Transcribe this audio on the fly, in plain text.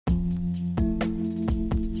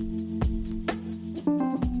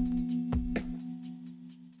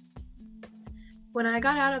When I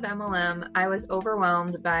got out of MLM, I was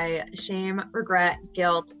overwhelmed by shame, regret,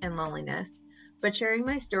 guilt, and loneliness. But sharing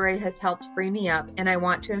my story has helped free me up, and I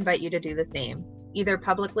want to invite you to do the same, either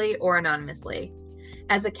publicly or anonymously,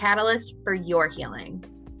 as a catalyst for your healing.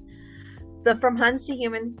 The From Huns to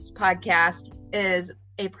Humans podcast is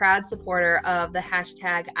a proud supporter of the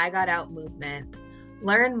hashtag #IGotOut movement.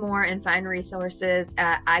 Learn more and find resources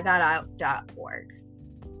at igotout.org.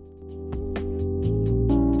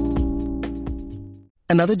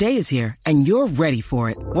 Another day is here, and you're ready for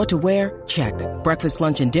it. What to wear? Check. Breakfast,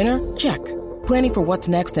 lunch, and dinner? Check. Planning for what's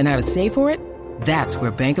next and how to save for it? That's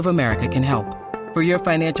where Bank of America can help. For your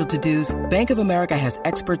financial to-dos, Bank of America has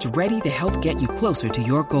experts ready to help get you closer to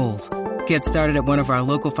your goals. Get started at one of our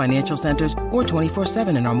local financial centers or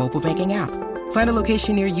 24/7 in our mobile banking app. Find a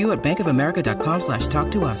location near you at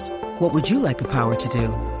bankofamerica.com/talktous. What would you like the power to do?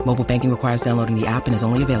 Mobile banking requires downloading the app and is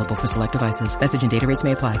only available for select devices. Message and data rates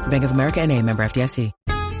may apply. Bank of America N.A., member FDIC.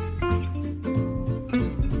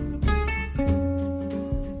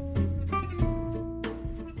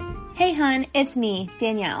 Hey hun, it's me,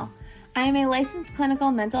 Danielle. I am a licensed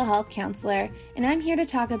clinical mental health counselor, and I'm here to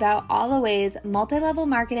talk about all the ways multi-level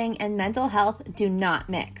marketing and mental health do not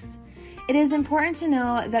mix. It is important to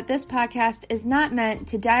know that this podcast is not meant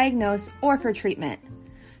to diagnose or for treatment.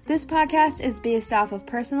 This podcast is based off of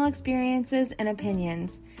personal experiences and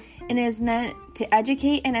opinions, and is meant to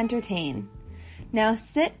educate and entertain. Now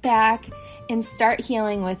sit back and start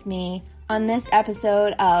healing with me on this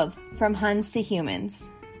episode of From Huns to Humans.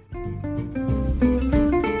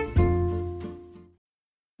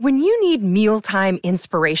 When you need mealtime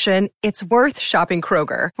inspiration, it's worth shopping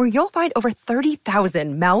Kroger, where you'll find over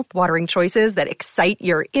 30,000 mouth-watering choices that excite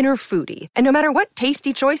your inner foodie. And no matter what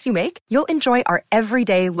tasty choice you make, you'll enjoy our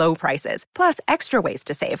everyday low prices, plus extra ways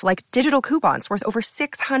to save, like digital coupons worth over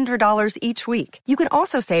 $600 each week. You can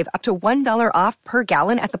also save up to $1 off per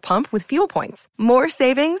gallon at the pump with fuel points. More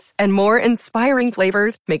savings and more inspiring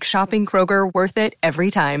flavors make shopping Kroger worth it every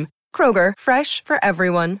time. Kroger, fresh for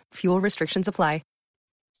everyone. Fuel restrictions apply.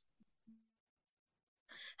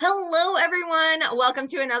 Hello, everyone. Welcome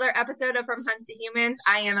to another episode of From Huns to Humans.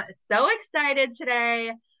 I am so excited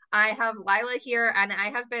today. I have Lila here, and I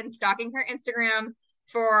have been stalking her Instagram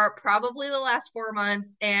for probably the last 4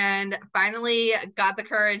 months, and finally got the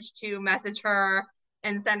courage to message her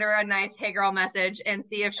and send her a nice "Hey girl" message and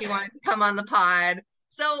see if she wanted to come on the pod.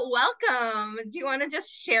 So welcome. Do you want to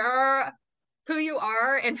just share who you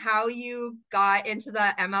are and how you got into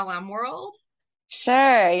the MLM world?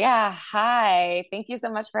 Sure. Yeah. Hi. Thank you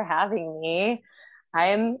so much for having me.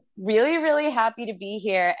 I'm really, really happy to be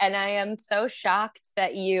here. And I am so shocked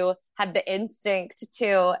that you had the instinct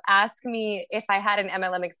to ask me if I had an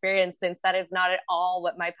MLM experience, since that is not at all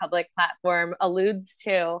what my public platform alludes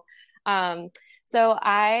to. So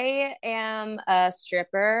I am a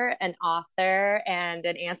stripper, an author, and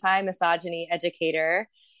an anti-misogyny educator.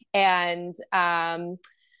 And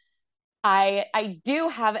I do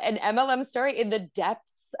have an MLM story in the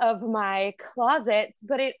depths of my closets,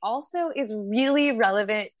 but it also is really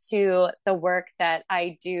relevant to the work that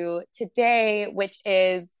I do today, which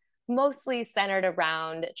is mostly centered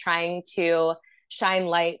around trying to shine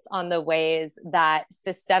lights on the ways that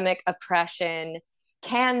systemic oppression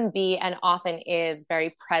can be and often is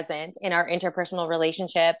very present in our interpersonal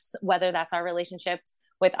relationships, whether that's our relationships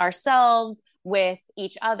with ourselves, with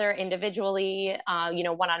each other individually,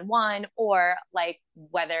 one-on-one, or like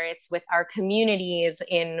whether it's with our communities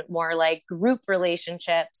in more like group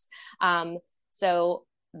relationships. So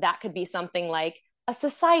that could be something like a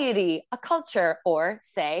society, a culture, or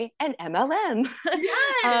say an MLM.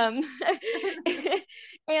 Yes.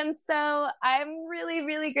 And so I'm really,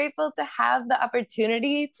 really grateful to have the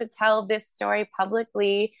opportunity to tell this story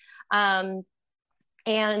publicly.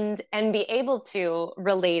 And be able to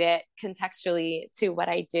relate it contextually to what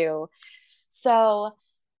I do. So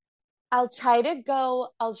I'll try to go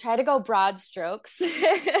broad strokes,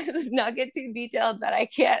 not get too detailed, that I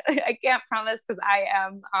can't promise, because I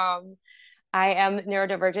am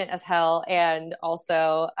neurodivergent as hell, and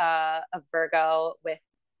also a Virgo with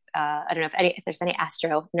I don't know if there's any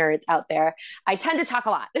astro nerds out there. I tend to talk a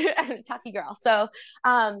lot. I'm a talky girl. So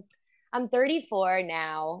I'm 34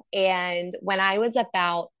 now. And when I was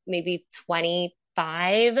about maybe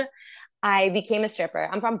 25, I became a stripper.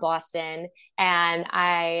 I'm from Boston, and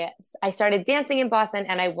I started dancing in Boston,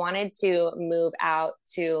 and I wanted to move out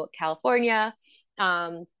to California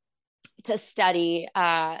to study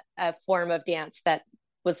a form of dance that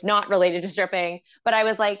was not related to stripping. But I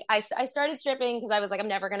was like, I started stripping because I was like, I'm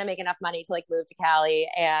never going to make enough money to like move to Cali,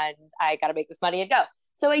 and I got to make this money and go.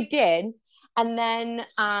 So I did. And then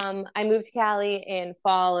I moved to Cali in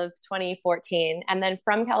fall of 2014. And then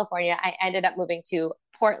from California, I ended up moving to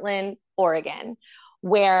Portland, Oregon,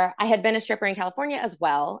 where I had been a stripper in California as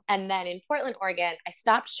well. And then in Portland, Oregon, I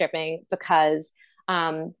stopped stripping because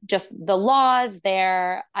just the laws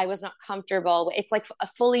there, I was not comfortable. It's like a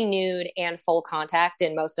fully nude and full contact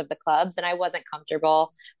in most of the clubs. And I wasn't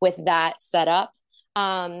comfortable with that setup.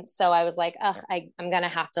 So I was like, ugh, I'm going to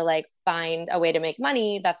have to like find a way to make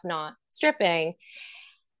money that's not stripping.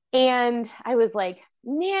 And I was like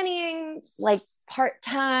nannying, like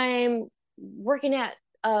part-time, working at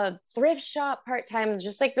a thrift shop part-time,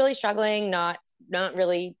 just like really struggling, not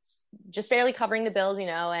really, just barely covering the bills,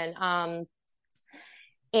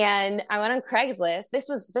 and I went on Craigslist. This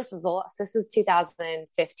is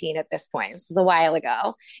 2015 at this point. This is a while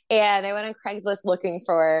ago. And I went on Craigslist looking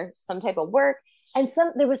for some type of work. And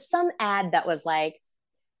there was some ad that was like,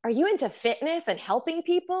 are you into fitness and helping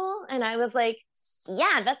people? And I was like,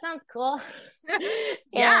 yeah, that sounds cool.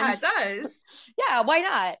 Yeah, it does. Yeah,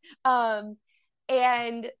 why not?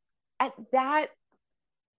 And at that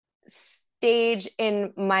stage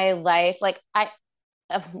in my life,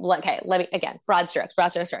 okay, let me, again, broad strokes.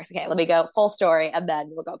 Okay, let me go full story and then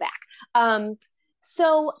we'll go back.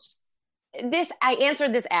 So I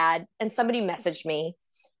answered this ad and somebody messaged me.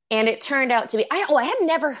 And it turned out to be, I had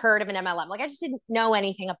never heard of an MLM. Like I just didn't know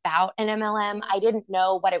anything about an MLM. I didn't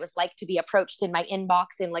know what it was like to be approached in my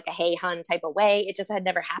inbox in like a hey hun type of way. It just had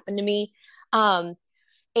never happened to me.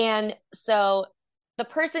 And so the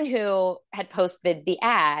person who had posted the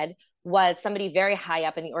ad was somebody very high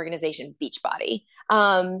up in the organization, Beachbody.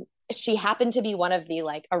 She happened to be one of the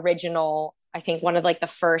like original, I think one of like the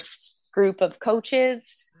first group of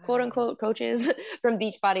coaches, quote unquote coaches from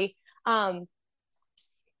Beachbody.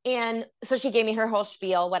 And so she gave me her whole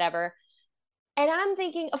spiel, whatever. And I'm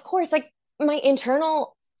thinking, of course, like my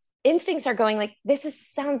internal instincts are going like,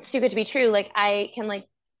 sounds too good to be true. Like I can like,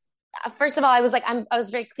 first of all, I was like, I was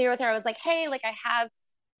very clear with her. I was like, hey, like I have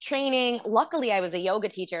training. Luckily I was a yoga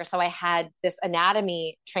teacher. So I had this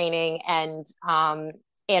anatomy training and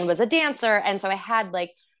was a dancer. And so I had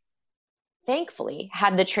like, thankfully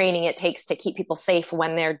had the training it takes to keep people safe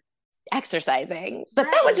when they're exercising, but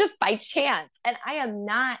that was just by chance. And I am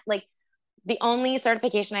not like, the only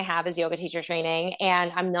certification I have is yoga teacher training,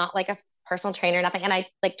 and I'm not like a personal trainer, nothing. And I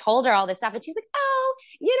like told her all this stuff and she's like, oh,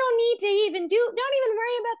 you don't need to don't even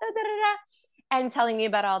worry about that, da, da, da. And telling me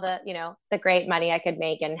about all the, the great money I could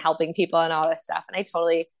make and helping people and all this stuff. And I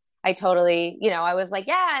totally, I was like,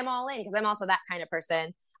 yeah, I'm all in, because I'm also that kind of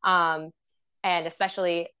person. And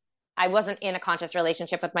especially I wasn't in a conscious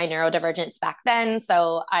relationship with my neurodivergence back then.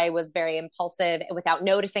 So I was very impulsive without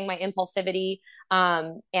noticing my impulsivity.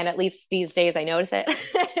 And at least these days I notice it.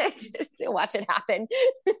 Just watch it happen.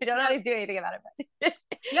 I don't always do anything about it. But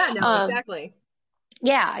yeah, no, exactly.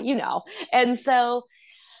 Yeah, And so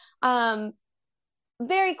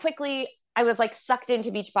very quickly I was like sucked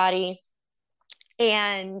into Beachbody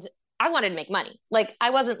and I wanted to make money. Like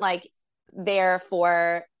I wasn't like there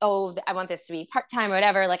for, I want this to be part-time or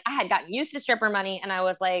whatever. Like I had gotten used to stripper money and I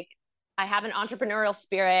was like, I have an entrepreneurial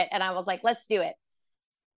spirit and I was like, let's do it.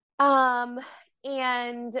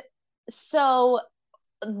 And so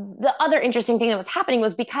the other interesting thing that was happening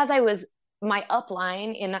was because my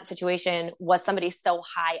upline in that situation was somebody so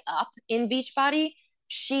high up in Beachbody.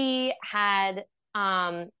 She had,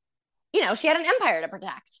 she had an empire to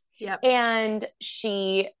protect. Yep. And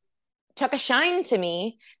she took a shine to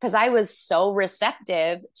me because I was so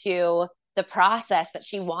receptive to the process that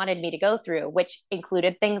she wanted me to go through, which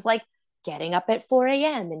included things like getting up at 4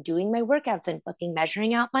 a.m. and doing my workouts and fucking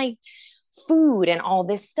measuring out my food and all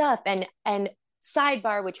this stuff. And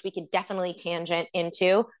sidebar, which we could definitely tangent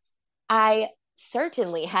into, I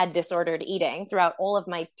certainly had disordered eating throughout all of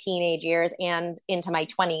my teenage years and into my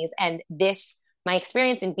 20s. And my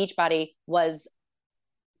experience in Beachbody was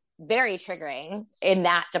very triggering in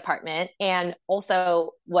that department, and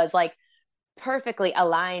also was like perfectly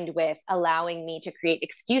aligned with allowing me to create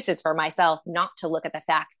excuses for myself not to look at the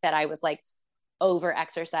fact that I was like over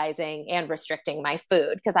exercising and restricting my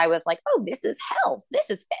food, because I was like, oh, this is health,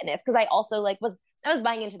 this is fitness, because I also like I was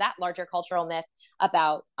buying into that larger cultural myth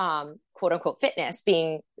about quote unquote fitness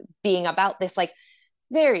being about this like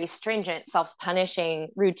very stringent self-punishing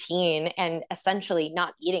routine and essentially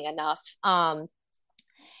not eating enough.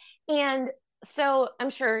 And so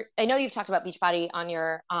I know you've talked about Beachbody on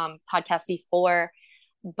your podcast before,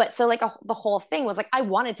 but so like the whole thing was like, I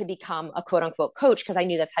wanted to become a quote unquote coach because I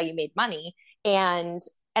knew that's how you made money. And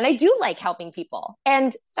I do like helping people.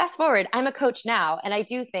 And fast forward, I'm a coach now. And I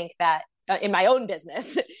do think that in my own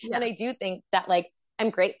business, yeah. And I do think that like, I'm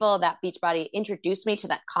grateful that Beachbody introduced me to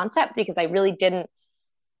that concept, because I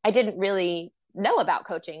didn't really know about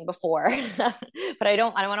coaching before, but I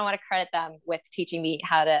don't want to credit them with teaching me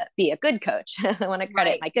how to be a good coach. I want to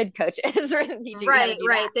credit my good coaches for teaching me how to do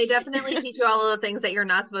Right. that. They definitely teach you all of the things that you're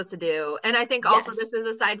not supposed to do. And I think also this is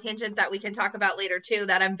a side tangent that we can talk about later too,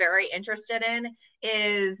 that I'm very interested in,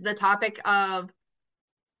 is the topic of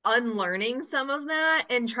unlearning some of that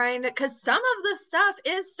and trying to, because some of the stuff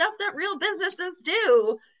is stuff that real businesses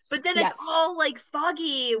do, but then it's all like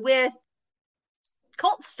foggy with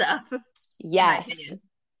cult stuff. Yes.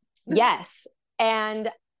 Yes. And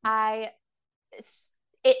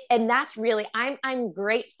and that's really, I'm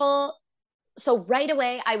grateful. So right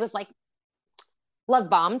away I was like love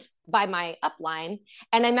bombed by my upline.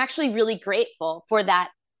 And I'm actually really grateful for that,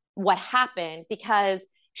 what happened, because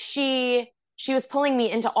she was pulling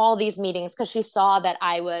me into all these meetings because she saw that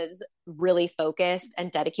I was really focused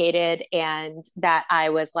and dedicated and that I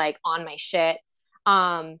was like on my shit.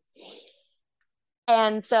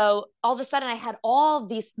 And so all of a sudden I had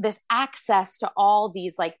this access to all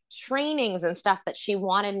these like trainings and stuff that she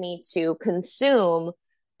wanted me to consume,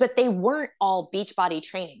 but they weren't all Beachbody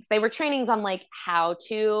trainings. They were trainings on like how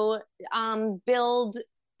to build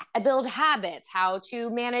habits, how to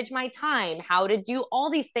manage my time, how to do all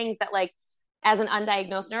these things that, like, as an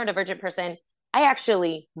undiagnosed neurodivergent person, I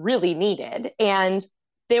actually really needed. And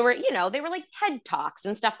they were like TED Talks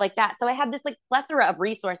and stuff like that. So I had this like plethora of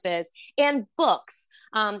resources and books.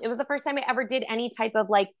 It was the first time I ever did any type of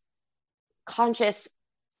like conscious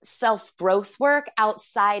self-growth work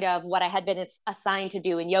outside of what I had been assigned to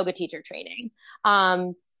do in yoga teacher training.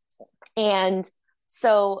 And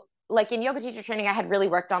so like in yoga teacher training, I had really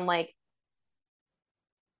worked on like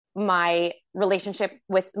my relationship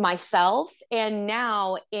with myself. And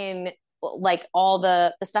now in like all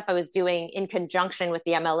the stuff I was doing in conjunction with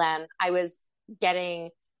the MLM, I was getting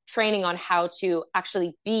training on how to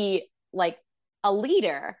actually be like a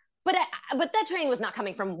leader. But that training was not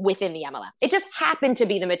coming from within the MLM. It just happened to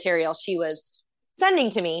be the material she was sending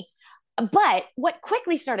to me. But what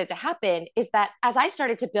quickly started to happen is that as I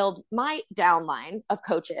started to build my downline of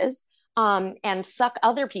coaches, and suck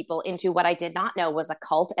other people into what I did not know was a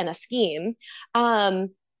cult and a scheme, not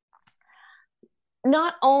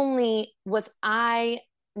only was I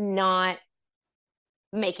not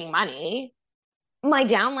making money, my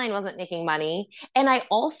downline wasn't making money. And I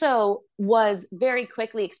also was very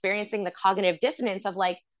quickly experiencing the cognitive dissonance of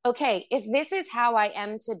like, okay, if this is how I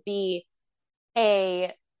am to be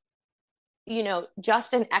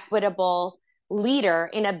just an equitable leader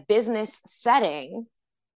in a business setting,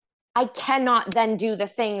 I cannot then do the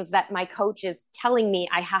things that my coach is telling me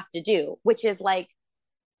I have to do, which is like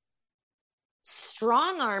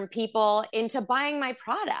strong arm people into buying my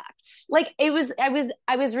products. Like I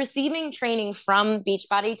was receiving training from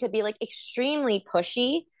Beachbody to be like extremely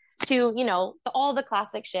pushy to, all the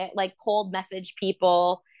classic shit, like cold message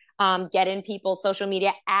people, get in people's social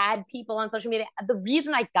media, add people on social media. The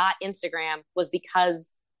reason I got Instagram was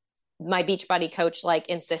because my Beachbody coach like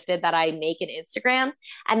insisted that I make an Instagram.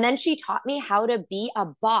 And then she taught me how to be a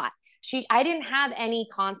bot. I didn't have any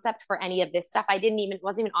concept for any of this stuff. Wasn't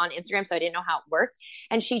even on Instagram, so I didn't know how it worked.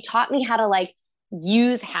 And she taught me how to like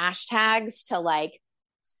use hashtags to like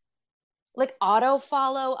auto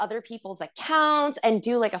follow other people's accounts and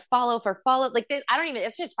do like a follow for follow. Like this,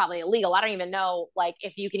 it's just probably illegal. I don't even know like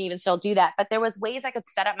if you can even still do that, but there was ways I could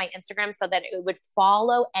set up my Instagram so that it would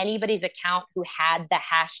follow anybody's account who had the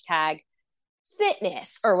hashtag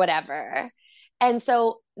fitness or whatever. And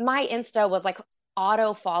so my Insta was like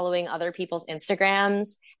auto following other people's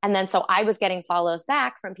Instagrams. And then so I was getting follows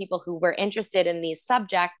back from people who were interested in these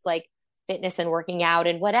subjects like fitness and working out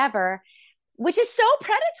and whatever, which is so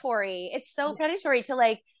predatory. It's so predatory to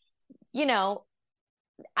like,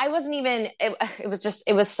 I wasn't even, it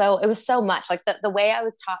was so much like the way I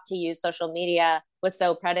was taught to use social media was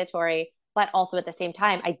so predatory, but also at the same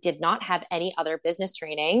time, I did not have any other business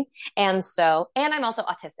training. And I'm also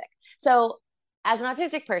autistic. So as an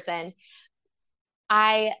autistic person,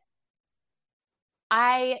 I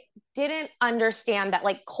didn't understand that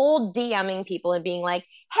like cold DMing people and being like,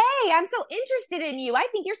 hey, I'm so interested in you. I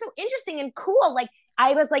think you're so interesting and cool. Like,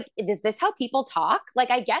 I was like, is this how people talk? Like,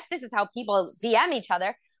 I guess this is how people DM each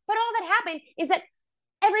other. But all that happened is that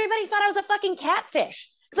everybody thought I was a fucking catfish.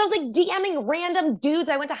 Because I was like DMing random dudes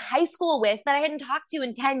I went to high school with that I hadn't talked to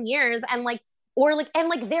in 10 years. And like,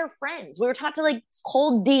 their friends. We were taught to like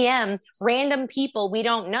cold DM random people we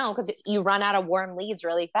don't know because you run out of warm leads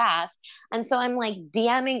really fast. And so I'm like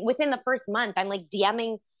DMing within the first month, I'm like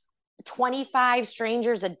DMing 25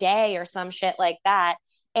 strangers a day or some shit like that.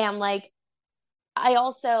 And like, I'm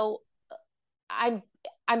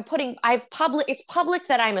it's public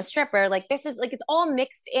that I'm a stripper. Like this is like, it's all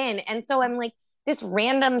mixed in. And so I'm like this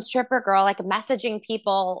random stripper girl, like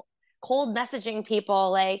cold messaging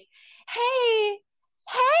people like, hey,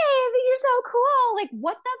 you're so cool. Like,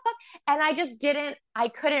 what the fuck? And I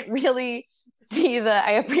couldn't really see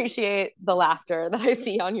I appreciate the laughter that I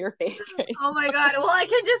see on your face right Oh my God. Well, I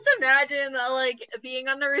can just imagine like being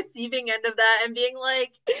on the receiving end of that and being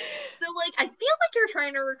like, so like, I feel like you're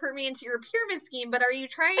trying to recruit me into your pyramid scheme, but are you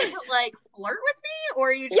trying to like flirt with me? Or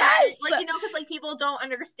are you trying Yes. like, because like people don't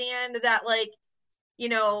understand that like,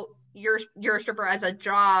 you're a stripper as a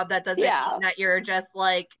job. That doesn't mean that you're just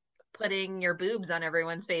like putting your boobs on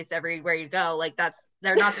everyone's face everywhere you go. Like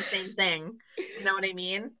they're not the same thing. You know what I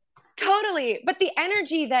mean? Totally. But the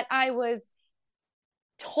energy that I was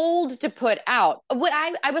told to put out,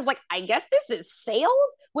 I was like, I guess this is sales,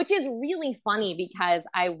 which is really funny because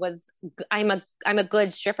I'm a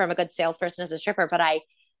good stripper. I'm a good salesperson as a stripper, but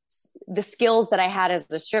the skills that I had as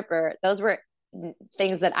a stripper, those were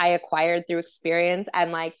things that I acquired through experience,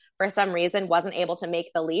 and like for some reason wasn't able to make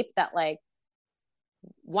the leap that like,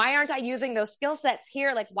 why aren't I using those skill sets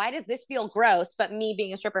here? Like, why does this feel gross? But me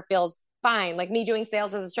being a stripper feels fine. Like me doing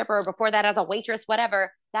sales as a stripper, or before that as a waitress,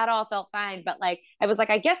 whatever, that all felt fine. But like, I was like,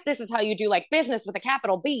 I guess this is how you do like business with a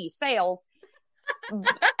capital B, sales. But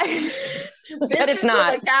it's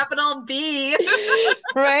not. With a capital B.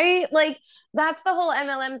 Right? Like that's the whole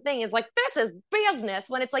MLM thing, is like, this is business,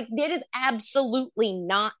 when it's like, it is absolutely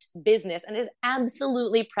not business, and it is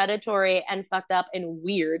absolutely predatory and fucked up and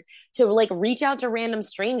weird to like reach out to random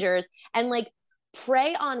strangers and like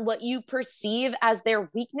prey on what you perceive as their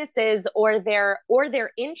weaknesses or their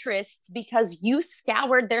interests, because you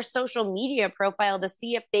scoured their social media profile to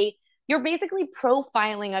see if you're basically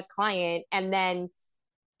profiling a client, and then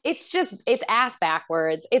it's ass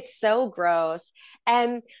backwards. It's so gross.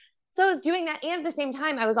 And so I was doing that. And at the same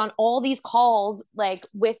time, I was on all these calls, like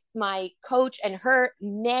with my coach and her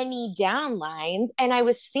many downlines. And I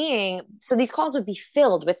was seeing, so these calls would be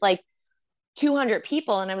filled with like 200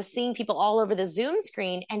 people. And I was seeing people all over the Zoom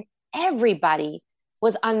screen, and everybody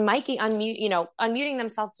was unmuting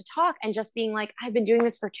themselves to talk and just being like, I've been doing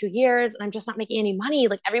this for 2 years and I'm just not making any money.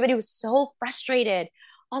 Like everybody was so frustrated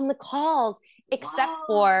on the calls, except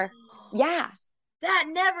for, that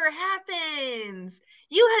never happens.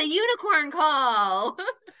 You had a unicorn call.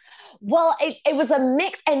 Well, it was a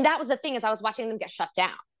mix. And that was the thing, is I was watching them get shut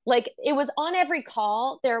down. Like it was on every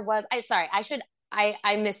call. I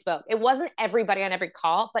misspoke. It wasn't everybody on every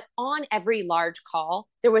call, but on every large call,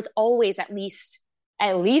 there was always at least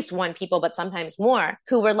one people, but sometimes more,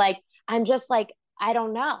 who were like, I'm just like, I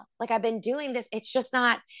don't know. Like I've been doing this. It's just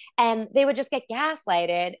not. And they would just get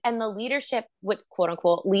gaslighted. And the leadership would, quote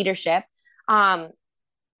unquote leadership,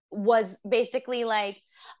 was basically like,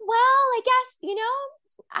 well, I guess,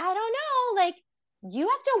 I don't know. Like you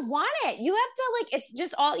have to want it. You have to like, it's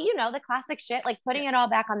just all, the classic shit, like putting it all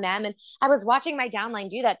back on them. And I was watching my downline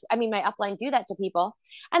do that. My upline do that to people.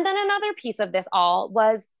 And then another piece of this all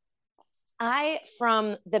was,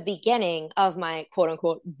 from the beginning of my quote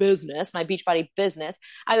unquote business, my Beachbody business,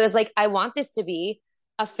 I was like, I want this to be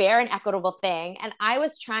a fair and equitable thing. And I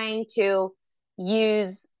was trying to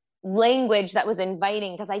use language that was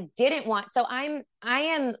inviting, because I didn't want, so I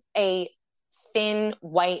am a thin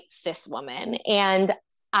white cis woman. And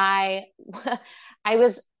I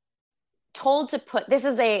was told to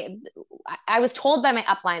I was told by my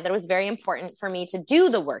upline that it was very important for me to do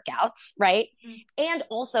the workouts, right? Mm-hmm. And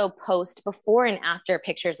also post before and after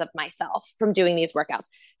pictures of myself from doing these workouts.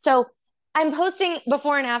 So I'm posting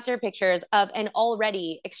before and after pictures of an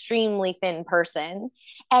already extremely thin person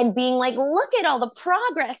and being like, look at all the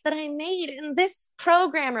progress that I made in this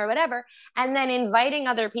program or whatever. And then inviting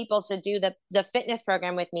other people to do the fitness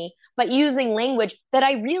program with me, but using language that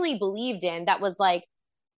I really believed in, that was like,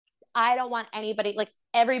 I don't want anybody, like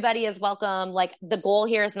everybody is welcome. Like the goal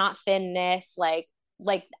here is not thinness. Like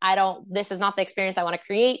this is not the experience I want to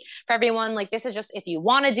create for everyone. Like this is just, if you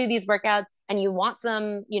want to do these workouts and you want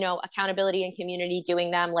some, accountability and community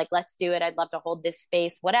doing them, like, let's do it. I'd love to hold this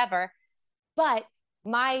space, whatever. But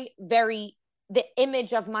the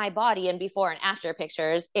image of my body and before and after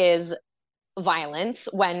pictures is violence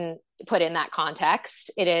when put in that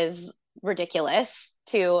context. It is ridiculous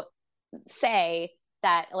to say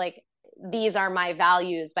that like, these are my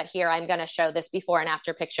values, but here I'm going to show this before and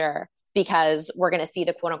after picture because we're going to see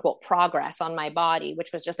the quote unquote progress on my body, which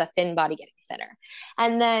was just a thin body getting thinner.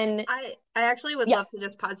 And then I actually would love to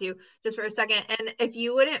just pause you just for a second. And if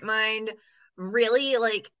you wouldn't mind, really,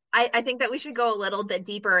 like, I think that we should go a little bit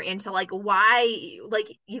deeper into like why, like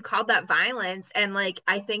you called that violence. And like,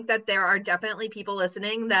 I think that there are definitely people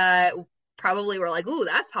listening that probably were like, ooh,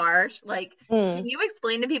 that's harsh. Like, can Mm. you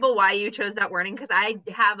explain to people why you chose that wording? Because I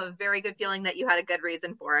have a very good feeling that you had a good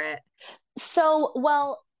reason for it. So,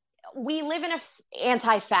 well, we live in a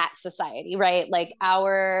anti-fat society, right? Like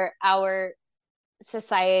our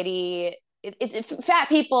society, fat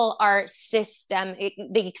people are they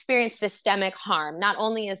experience systemic harm. Not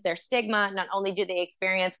only is there stigma, not only do they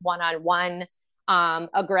experience one-on-one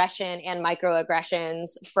aggression and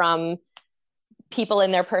microaggressions from people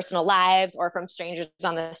in their personal lives or from strangers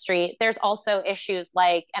on the street. There's also issues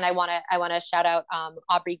like, and I want to shout out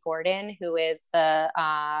Aubrey Gordon, who is the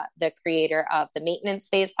creator of the Maintenance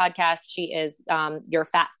Phase podcast. She is Your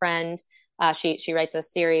Fat Friend. She writes a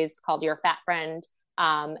series called Your Fat Friend,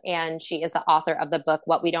 and she is the author of the book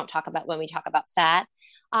What We Don't Talk About When We Talk About Fat.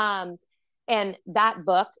 And that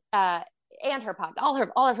book and her podcast,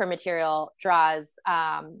 all of her material draws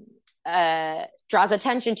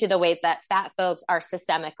attention to the ways that fat folks are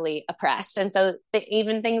systemically oppressed. And so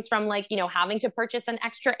even things from like, having to purchase an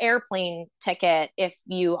extra airplane ticket if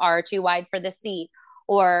you are too wide for the seat,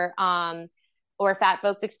 or fat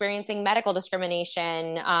folks experiencing medical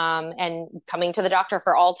discrimination and coming to the doctor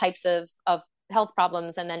for all types of health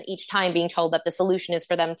problems. And then each time being told that the solution is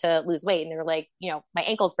for them to lose weight. And they're like, my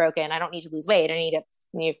ankle's broken. I don't need to lose weight. I need to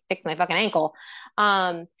fix my fucking ankle.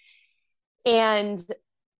 And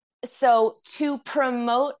so to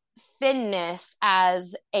promote thinness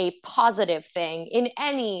as a positive thing in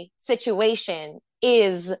any situation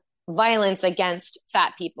is violence against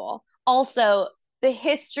fat people. Also, the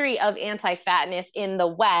history of anti-fatness in the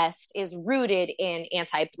West is rooted in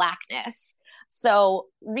anti-Blackness. So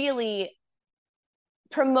really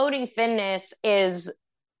promoting thinness it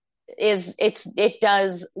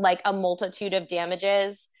does like a multitude of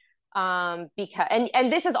damages. Because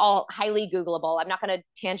and this is all highly Googleable. I'm not going to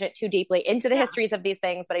tangent too deeply into the histories of these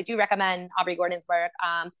things, but I do recommend Aubrey Gordon's work.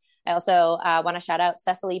 I also want to shout out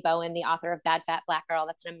Cecily Bowen, the author of Bad Fat Black Girl.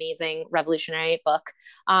 That's an amazing revolutionary book.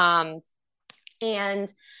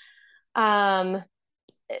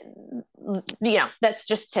 That's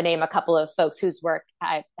just to name a couple of folks whose work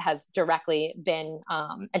has directly been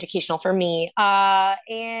educational for me.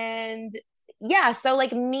 And yeah, so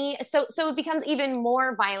like so it becomes even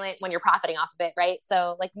more violent when you're profiting off of it, right?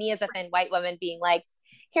 So like me as a thin white woman being like,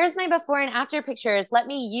 here's my before and after pictures. Let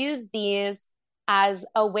me use these as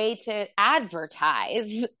a way to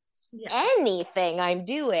advertise anything I'm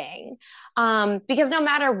doing. Because no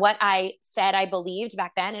matter what I said I believed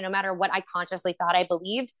back then, and no matter what I consciously thought I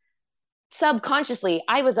believed, subconsciously,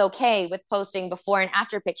 I was okay with posting before and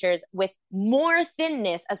after pictures with more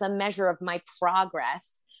thinness as a measure of my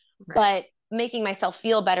progress. Right. But making myself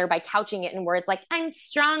feel better by couching it in words like, I'm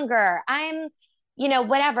stronger, I'm,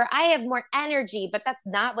 whatever, I have more energy, but that's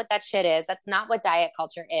not what that shit is. That's not what diet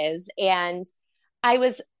culture is. And I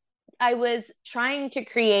was trying to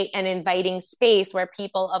create an inviting space where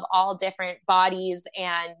people of all different bodies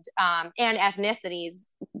and ethnicities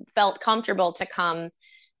felt comfortable to come,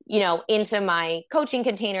 into my coaching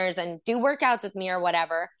containers and do workouts with me or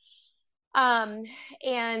whatever.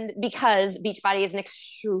 And because Beachbody is an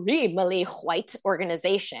extremely white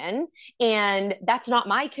organization, and that's not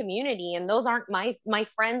my community, and those aren't my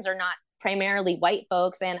friends are not primarily white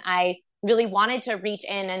folks. And I really wanted to reach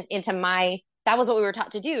in and into that was what we were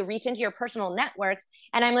taught to do, reach into your personal networks.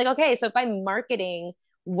 And I'm like, okay, so if I'm marketing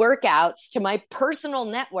workouts to my personal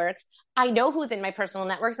networks, I know who's in my personal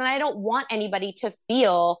networks, and I don't want anybody to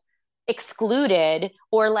feel excluded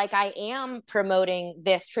or like I am promoting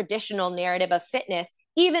this traditional narrative of fitness,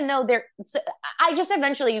 even though I just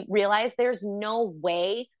eventually realized there's no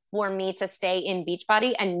way for me to stay in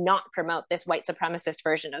Beachbody and not promote this white supremacist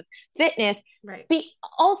version of fitness. Right.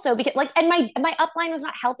 Also because like, and my upline was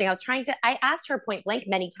not helping. I asked her point blank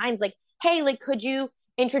many times, like, hey, like, could you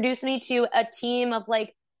introduce me to a team of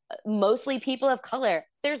like mostly people of color?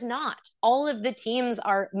 There's not. All of the teams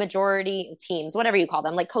are majority teams, whatever you call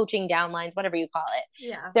them, like coaching downlines, whatever you call it.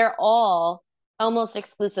 Yeah. They're all almost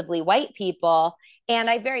exclusively white people.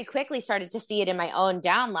 And I very quickly started to see it in my own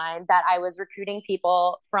downline that I was recruiting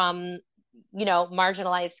people from,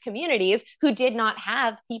 marginalized communities who did not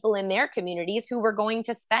have people in their communities who were going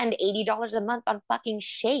to spend $80 a month on fucking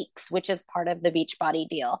shakes, which is part of the Beachbody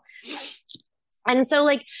deal. And so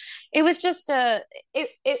like, it was just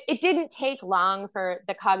it didn't take long for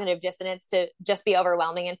the cognitive dissonance to just be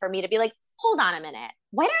overwhelming. And for me to be like, hold on a minute,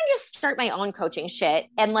 why don't I just start my own coaching shit?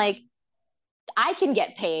 And like, I can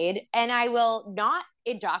get paid and I will not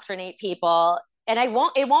indoctrinate people. And it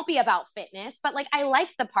won't be about fitness, but like, I like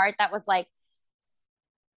the part that was like,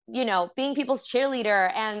 being people's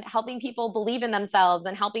cheerleader and helping people believe in themselves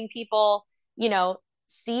and helping people,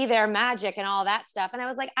 see their magic and all that stuff. And I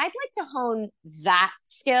was like, I'd like to hone that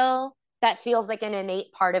skill that feels like an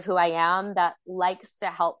innate part of who I am, that likes to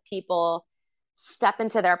help people step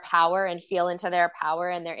into their power and feel into their power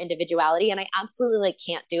and their individuality. And I absolutely like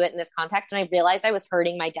can't do it in this context. And I realized I was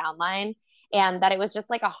hurting my downline and that it was just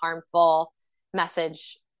like a harmful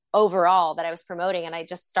message overall that I was promoting. And I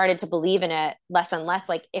just started to believe in it less and less.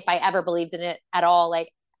 Like if I ever believed in it at all, like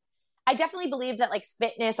I definitely believed that like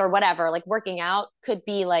fitness or whatever, like working out could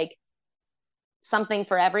be like something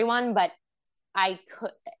for everyone, but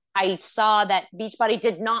I saw that Beachbody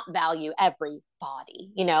did not value every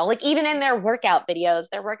body, you know, like even in their workout videos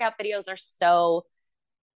are so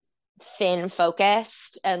thin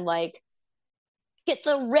focused and like get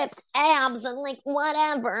the ripped abs and like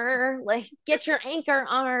whatever, like get your anchor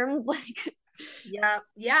arms, like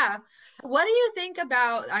yeah. What do you think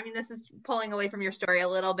about, I mean, this is pulling away from your story a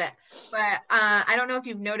little bit, but I don't know if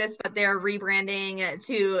you've noticed, but they're rebranding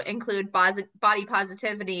to include body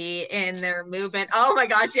positivity in their movement. Oh my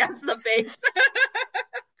gosh, yes, the face.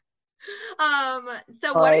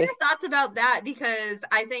 So what are your thoughts about that? Because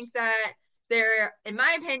I think that they're, in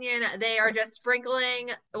my opinion, they are just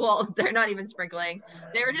sprinkling, well, they're not even sprinkling,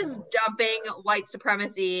 they're just dumping white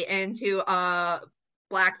supremacy into a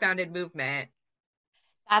Black founded movement.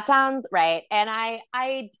 that sounds right.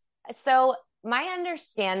 And so my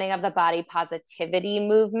understanding of the body positivity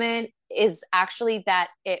movement is actually that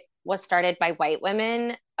it was started by white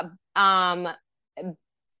women. Um,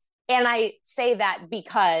 and I say that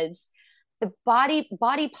because the body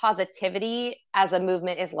positivity as a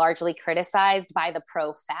movement is largely criticized by the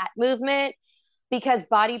pro fat movement, because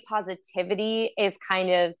body positivity is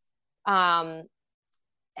kind of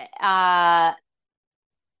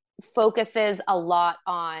focuses a lot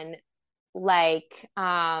on like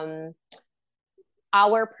our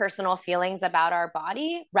personal feelings about our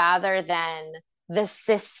body rather than the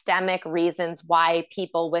systemic reasons why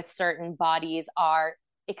people with certain bodies are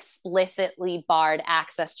explicitly barred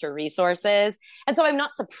access to resources. And so I'm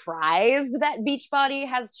not surprised that Beachbody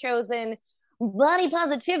has chosen body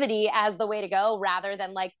positivity as the way to go rather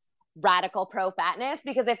than like radical pro fatness,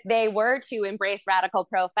 because if they were to embrace radical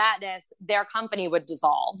pro fatness, their company would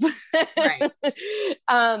dissolve. Right.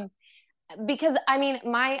 Because I mean,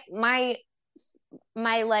 my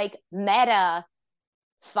like meta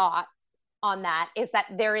thought on that is that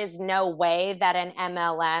there is no way that an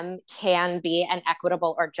MLM can be an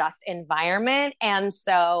equitable or just environment. And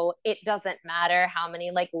so it doesn't matter how many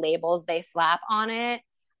like labels they slap on it.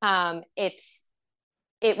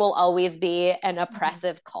 It will always be an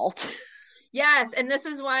oppressive cult. Yes, and this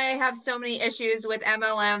is why I have so many issues with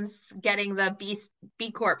MLMs getting the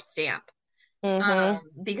B Corp stamp.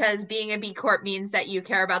 Because being a B Corp means that you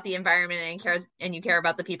care about the environment and you care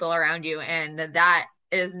about the people around you, and that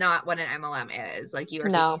is not what an MLM is. Like you are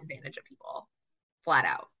taking advantage of people, flat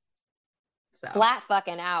out. So flat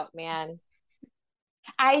fucking out, man.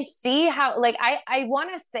 I see how like I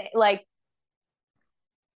want to say like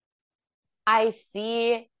I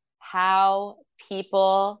see how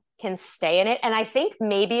people can stay in it. And I think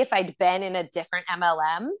maybe if I'd been in a different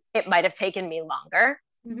MLM, it might have taken me longer.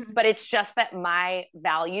 Mm-hmm. But it's just that my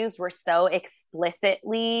values were so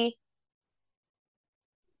explicitly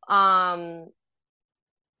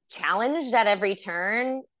challenged at every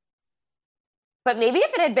turn. But maybe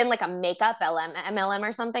if it had been like a makeup MLM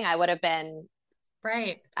or something, I would have been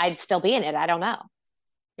right. I'd still be in it. I don't know.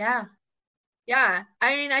 Yeah. Yeah.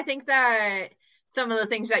 I mean, I think that some of the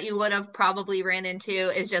things that you would have probably ran into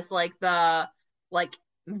is just like the like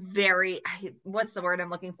very what's the word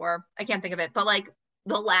I'm looking for? I can't think of it, but like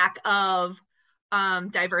the lack of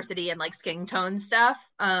diversity and like skin tone stuff.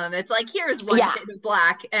 It's like here's one shade of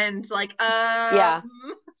black and it's like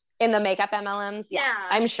in the makeup MLMs. Yeah.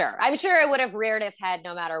 I'm sure it would have reared its head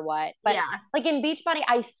no matter what. But like in Beachbody,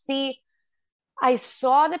 I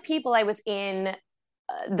saw the people I was in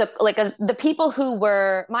the people who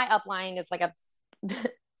were my upline is like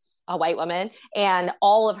a white woman, and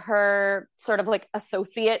all of her sort of like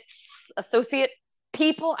associate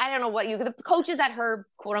people, I don't know what the coaches at her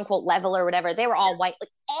quote unquote level or whatever, they were all white. Like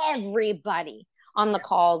everybody on the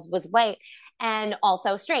calls was white and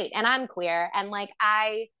also straight, and I'm queer, and like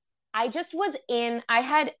I just was I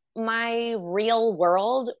had my real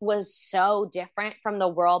world was so different from the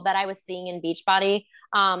world that I was seeing in Beachbody,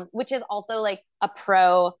 which is also like a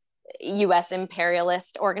pro US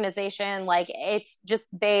imperialist organization. Like it's just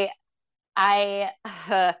I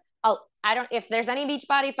don't, if there's any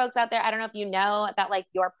Beachbody folks out there, I don't know if you know that like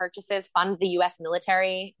your purchases fund the US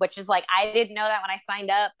military, which is like, I didn't know that when I signed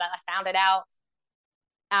up, but I found it out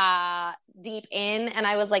deep in. And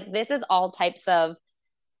I was like, this is all types of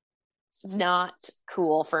not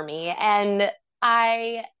cool for me. And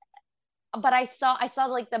I saw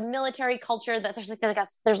like the military culture that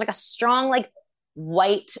there's like a strong like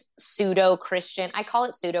white pseudo Christian. I call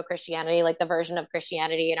it pseudo Christianity, like the version of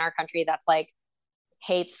Christianity in our country that's like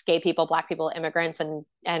hates gay people, black people, immigrants,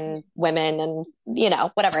 and women, and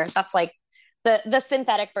whatever. That's like the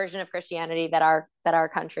synthetic version of Christianity that our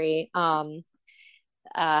country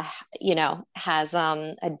has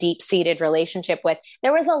a deep seated relationship with.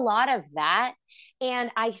 There was a lot of that,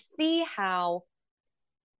 and I see how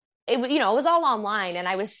it was all online, and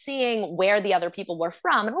I was seeing where the other people were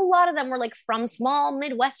from, and a lot of them were like from small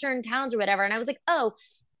Midwestern towns or whatever. And I was like, oh,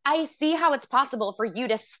 I see how it's possible for you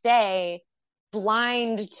to stay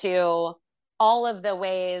blind to all of the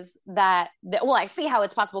ways I see how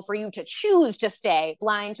it's possible for you to choose to stay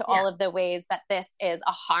blind to all of the ways that this is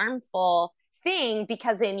a harmful thing,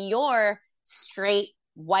 because in your straight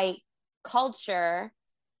white culture,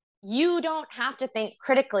 you don't have to think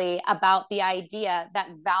critically about the idea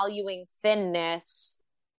that valuing thinness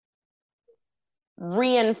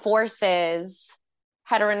reinforces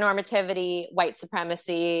heteronormativity, white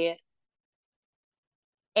supremacy,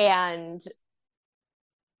 and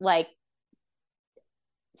like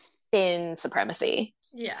thin supremacy.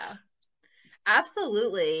 Yeah,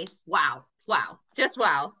 absolutely. Wow. Just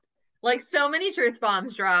wow. Like, so many truth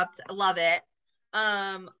bombs dropped. Love it.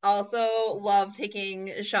 Also love taking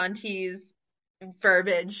Shanti's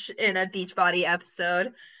verbiage in a Beachbody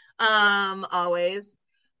episode. Always.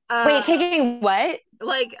 Wait, taking what?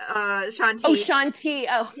 Like Shanti. Oh, Shanti.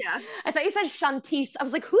 Oh, yeah. I thought you said Shantice. I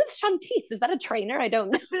was like, who is Shantice? Is that a trainer? I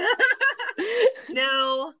don't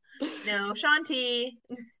know. No, Shanti.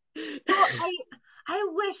 Well, I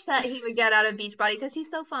wish that he would get out of Beachbody because he's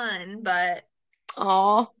so fun, but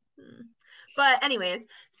anyways,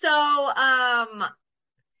 so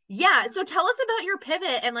yeah, so tell us about your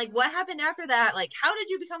pivot and like what happened after that. Like, how did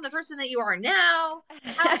you become the person that you are now?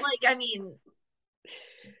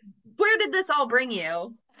 Where did this all bring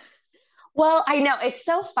you? Well, I know it's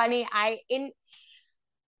so funny. I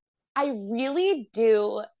really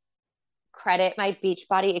do credit my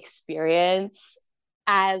Beachbody experience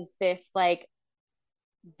as this like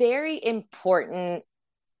very important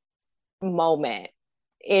moment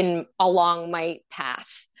along my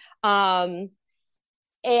path. And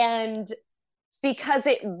because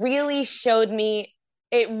it really showed me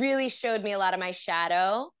a lot of my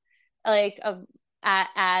shadow, like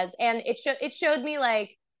and it showed me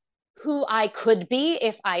like who I could be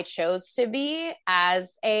if I chose to be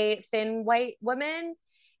as a thin white woman.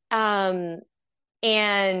 And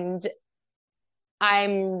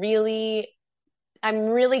I'm really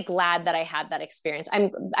glad that I had that experience.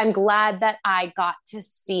 I'm glad that I got to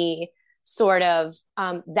see sort of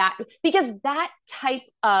that, because that type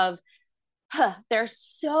of there's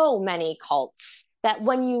so many cults that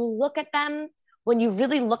when you look at them, when you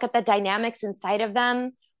really look at the dynamics inside of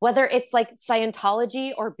them, whether it's like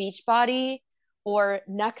Scientology or Beachbody or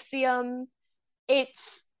NXIVM,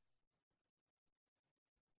 it's,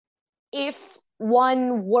 if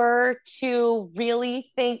one were to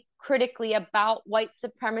really think critically about white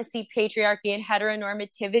supremacy, patriarchy, and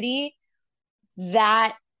heteronormativity,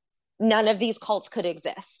 that none of these cults could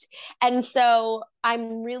exist. And so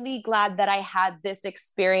I'm really glad that I had this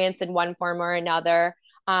experience in one form or another,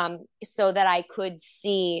 so that I could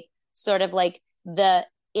see sort of like the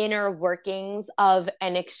inner workings of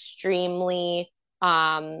an extremely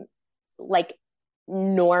like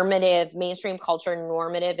normative, mainstream culture,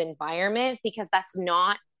 normative environment, because that's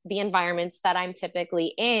not the environments that I'm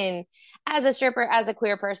typically in as a stripper, as a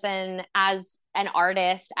queer person, as an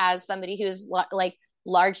artist, as somebody who's like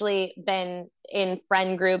largely been in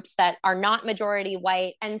friend groups that are not majority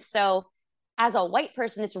white. And so as a white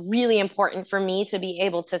person, it's really important for me to be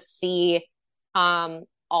able to see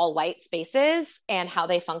all white spaces and how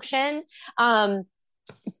they function,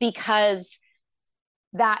 because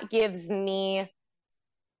that gives me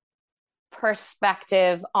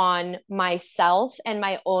perspective on myself and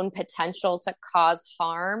my own potential to cause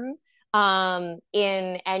harm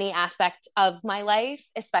in any aspect of my life,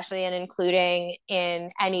 especially and including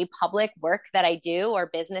in any public work that I do or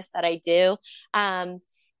business that I do.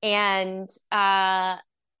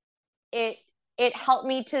 It helped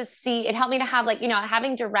me to see, it helped me to have like,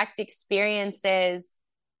 having direct experiences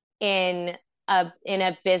in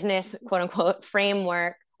a business, quote unquote,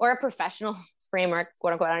 framework, or a professional framework,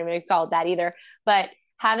 quote unquote, I don't even call it that either, but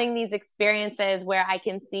having these experiences where I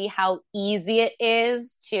can see how easy it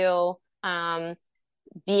is to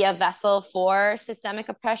be a vessel for systemic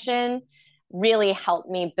oppression really helped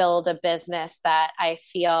me build a business that I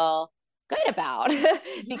feel good about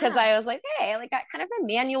because I was like, hey, like got kind of a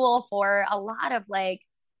manual for a lot of like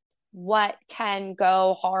what can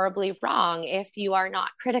go horribly wrong if you are not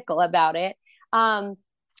critical about it.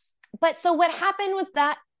 But so what happened was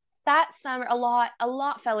that summer, a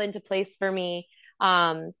lot fell into place for me.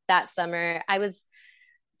 That summer,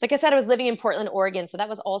 like I said, I was living in Portland, Oregon. So I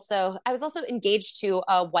was also engaged to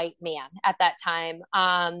a white man at that time.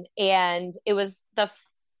 And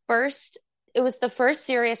first, it was the first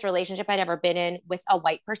serious relationship I'd ever been in with a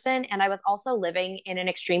white person. And I was also living in an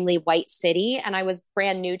extremely white city and I was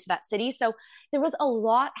brand new to that city. So there was a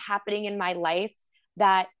lot happening in my life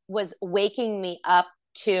that was waking me up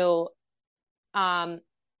to,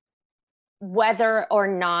 whether or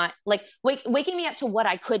not waking me up to what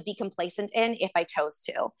I could be complacent in if I chose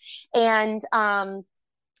to. And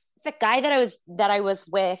the guy that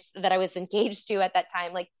I was engaged to at that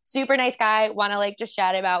time, like super nice guy, want to like just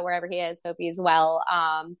chat about wherever he is, hope he's well.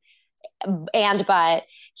 But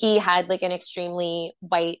he had like an extremely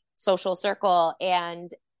white social circle. And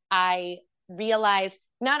I realized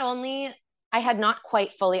not only I had not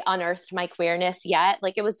quite fully unearthed my queerness yet,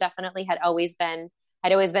 like it was definitely I'd always been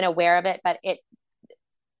aware of it, but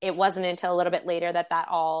it wasn't until a little bit later that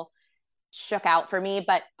all shook out for me.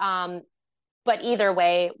 But either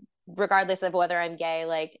way, regardless of whether I'm gay,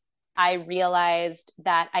 like I realized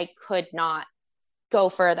that I could not go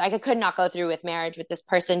further. I could not go through with marriage with this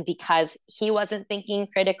person because he wasn't thinking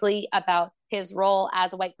critically about his role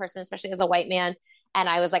as a white person, especially as a white man. And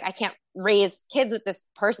I was like, I can't raise kids with this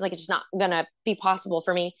person. Like, it's just not going to be possible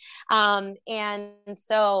for me. And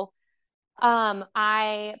so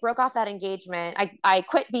I broke off that engagement. I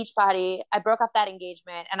quit Beachbody. I broke off that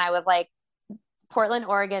engagement and I was like, Portland,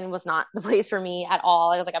 Oregon was not the place for me at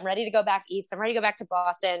all. I was like, I'm ready to go back east. I'm ready to go back to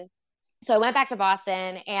Boston. So I went back to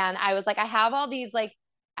Boston and I was like, I have all these, like,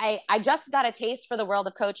 I just got a taste for the world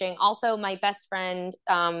of coaching. Also, my best friend,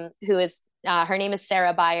 who is, her name is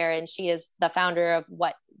Sarah Beyer, and she is the founder of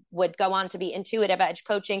what would go on to be Intuitive Edge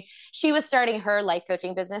Coaching. She was starting her life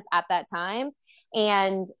coaching business at that time.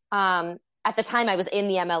 And, at the time I was in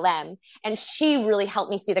the MLM, and she really helped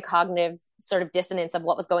me see the cognitive sort of dissonance of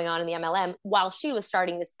what was going on in the MLM while she was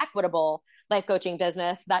starting this equitable life coaching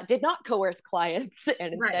business that did not coerce clients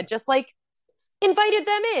and instead just like invited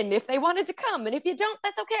them in if they wanted to come. And if you don't,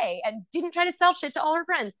 that's okay. And didn't try to sell shit to all her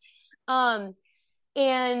friends.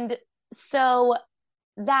 And so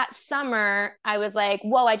that summer I was like,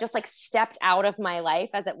 whoa, I just like stepped out of my life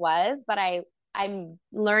as it was, but I'm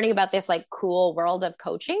learning about this like cool world of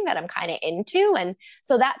coaching that I'm kind of into. And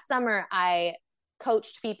so that summer I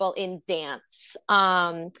coached people in dance.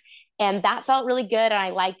 And that felt really good. And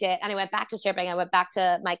I liked it. And I went back to stripping. I went back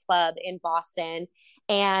to my club in Boston.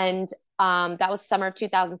 And that was summer of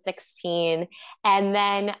 2016. And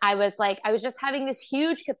then I was just having this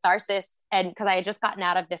huge catharsis. And because I had just gotten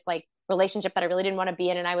out of this like relationship that I really didn't want to be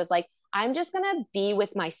in. And I was like, I'm just going to be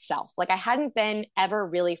with myself. Like I hadn't been ever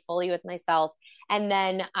really fully with myself. And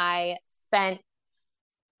then I spent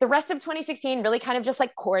the rest of 2016 really kind of just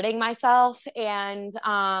like courting myself. And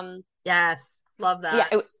yes, love that.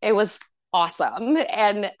 Yeah, it was awesome.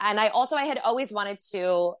 And I had always wanted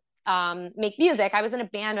to make music. I was in a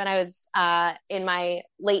band when I was in my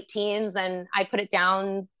late teens, and I put it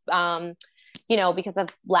down because of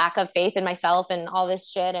lack of faith in myself and all this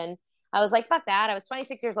shit. And I was like, fuck that. I was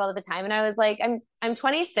 26 years old at the time. And I was like, I'm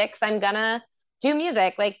 26. I'm gonna do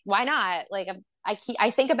music. Like, why not? Like, I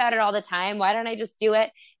think about it all the time. Why don't I just do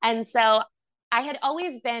it? And so I had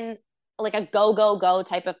always been like a go, go, go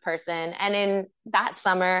type of person. And in that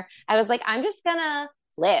summer, I was like, I'm just gonna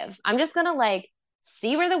live. I'm just gonna like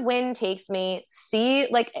see where the wind takes me,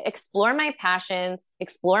 explore my passions,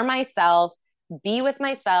 explore myself, be with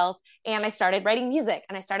myself. And I started writing music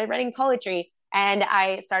and I started writing poetry. And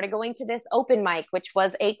I started going to this open mic, which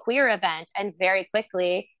was a queer event. And very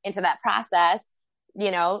quickly into that process,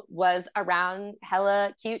 was around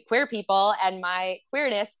hella cute queer people. And my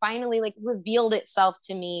queerness finally like revealed itself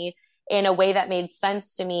to me in a way that made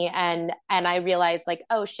sense to me. And I realized like,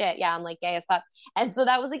 oh shit, yeah, I'm like gay as fuck. And so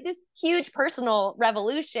that was like this huge personal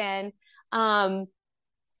revolution. And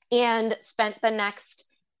spent the next,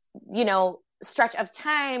 stretch of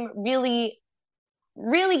time really,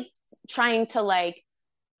 really trying to like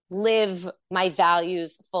live my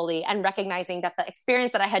values fully and recognizing that the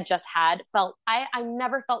experience that I had just had I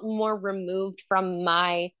never felt more removed from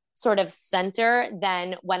my sort of center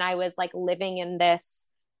than when I was like living in this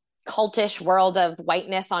cultish world of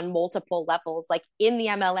whiteness on multiple levels, like in the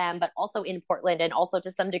MLM, but also in Portland and also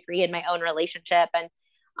to some degree in my own relationship.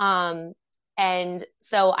 And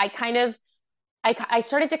so I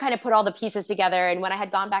started to kind of put all the pieces together. And when I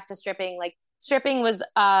had gone back to stripping, like stripping was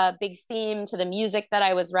a big theme to the music that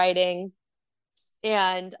I was writing.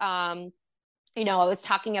 And, you know, I was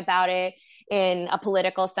talking about it in a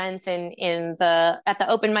political sense at the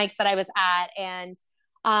open mics that I was at. And,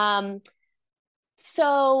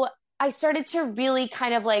 so I started to really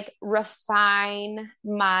kind of like refine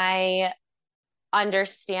my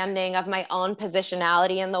understanding of my own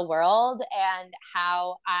positionality in the world and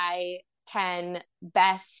how I can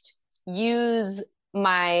best use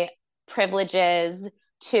my privileges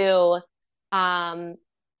to kind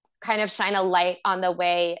of shine a light on the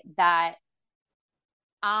way that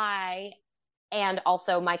I and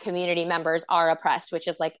also my community members are oppressed, which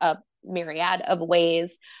is like a myriad of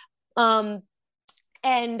ways.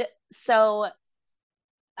 And so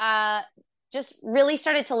just really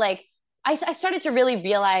started to like, I started to really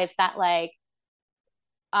realize that like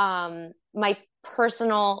my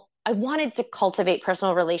I wanted to cultivate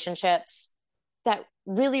personal relationships that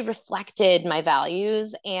really reflected my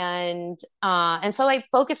values. And so I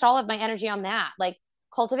focused all of my energy on that, like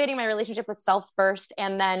cultivating my relationship with self first.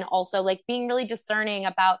 And then also like being really discerning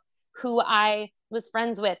about who I was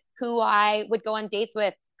friends with, who I would go on dates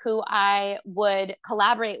with, who I would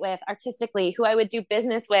collaborate with artistically, who I would do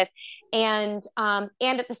business with. And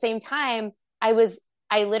at the same time, I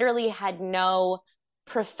literally had no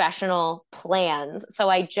professional plans. So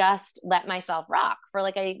I just let myself rock for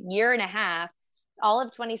like a year and a half. All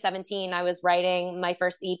of 2017, I was writing my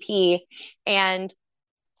first EP, and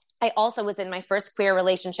I also was in my first queer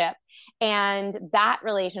relationship, and that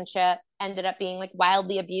relationship ended up being like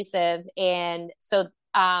wildly abusive. And so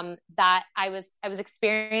that I was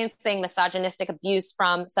experiencing misogynistic abuse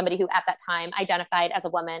from somebody who at that time identified as a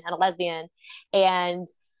woman and a lesbian. And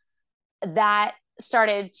that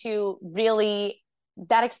started to really,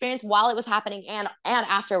 that experience while it was happening and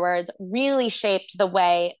afterwards really shaped the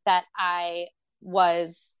way that I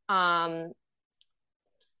was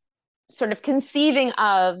sort of conceiving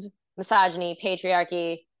of misogyny,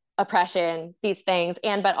 patriarchy, oppression, these things,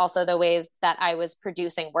 but also the ways that I was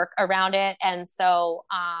producing work around it. And so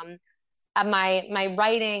my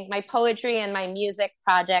writing, my poetry and my music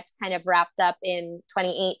projects kind of wrapped up in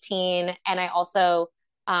 2018. And I also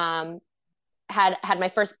had my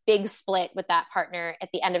first big split with that partner at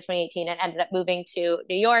the end of 2018 and ended up moving to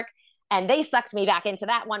New York. And they sucked me back into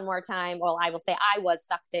that one more time. Well, I will say I was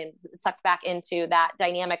sucked back into that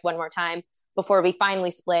dynamic one more time before we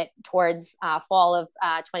finally split towards fall of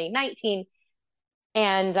 2019.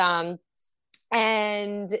 And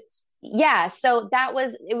yeah, so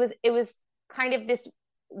it was kind of this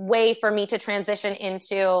way for me to transition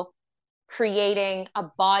into creating a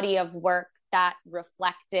body of work that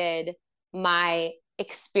reflected my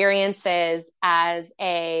experiences as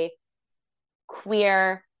a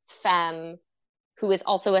queer femme who is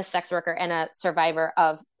also a sex worker and a survivor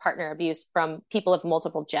of partner abuse from people of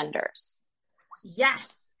multiple genders.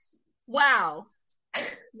 Yes. Wow.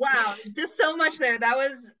 Just so much there. That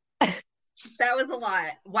was a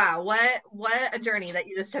lot. Wow. What a journey that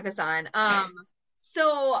you just took us on.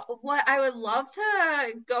 So what I would love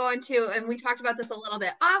to go into, and we talked about this a little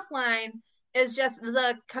bit offline, is just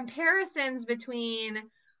the comparisons between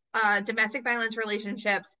domestic violence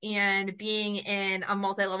relationships and being in a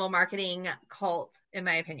multi-level marketing cult, in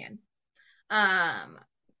my opinion.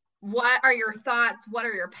 What are your thoughts? What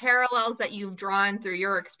are your parallels that you've drawn through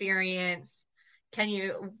your experience?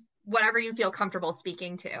 Whatever you feel comfortable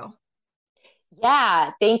speaking to.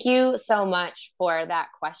 Yeah, thank you so much for that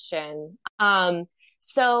question.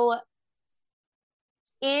 So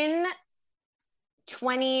in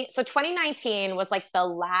 2019 was like the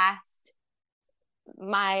last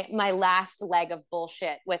my last leg of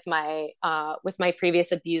bullshit with my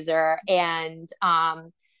previous abuser. And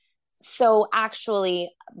so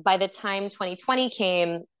actually by the time 2020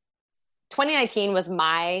 came, 2019 was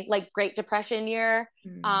my like Great Depression year.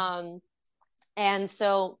 And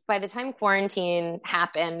so by the time quarantine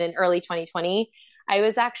happened in early 2020, I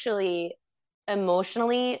was actually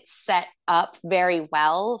emotionally set up very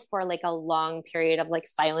well for like a long period of like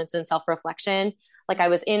silence and self-reflection. Like I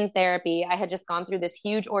was in therapy. I had just gone through this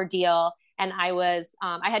huge ordeal, and I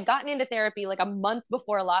had gotten into therapy like a month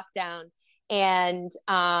before lockdown, and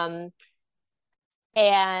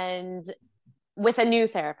with a new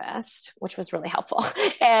therapist, which was really helpful.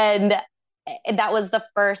 And that was the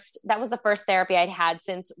first therapy I'd had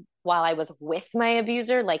since while I was with my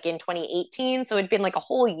abuser, like in 2018. So it'd been like a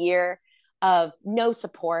whole year of no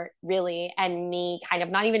support really, and me kind of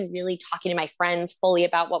not even really talking to my friends fully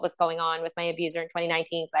about what was going on with my abuser in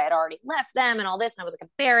 2019, because I had already left them and all this, and I was like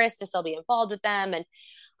embarrassed to still be involved with them.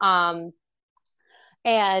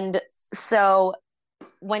 And so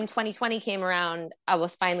when 2020 came around, I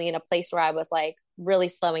was finally in a place where I was like really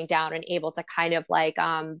slowing down and able to kind of like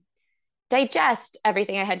digest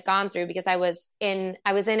everything I had gone through, because I was in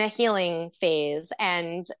a healing phase.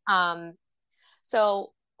 And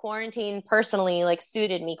so quarantine personally like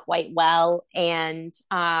suited me quite well. And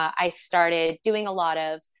I started doing a lot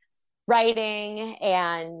of writing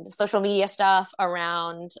and social media stuff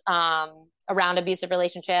around abusive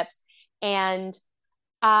relationships. And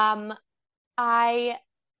I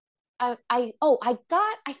I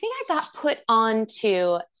got put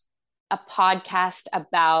onto a podcast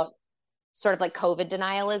about sort of like COVID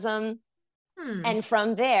denialism. And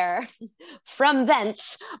from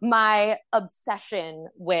thence, my obsession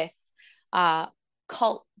with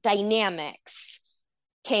cult dynamics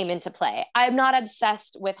came into play. I'm not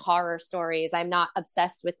obsessed with horror stories. I'm not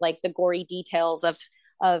obsessed with like the gory details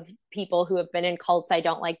of people who have been in cults. I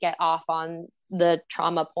don't like get off on the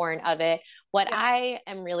trauma porn of it. What I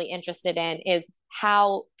am really interested in is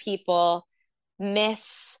how people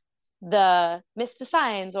miss the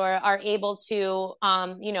signs, or are able to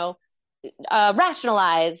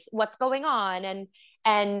rationalize what's going on.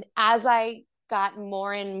 And as I got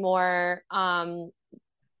more and more kind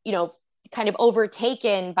of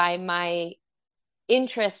overtaken by my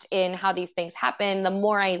interest in how these things happen, the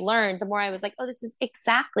more I learned, the more I was like, oh, this is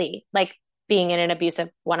exactly like being in an abusive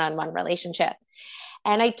one-on-one relationship.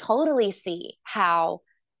 And I totally see how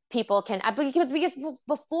people can, because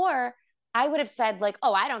before I would have said like,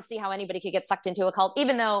 oh, I don't see how anybody could get sucked into a cult,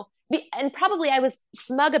 even though, and probably I was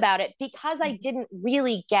smug about it because I didn't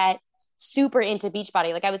really get super into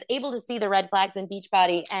Beachbody. Like I was able to see the red flags in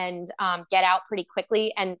Beachbody and get out pretty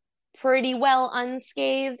quickly and pretty well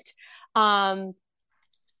unscathed.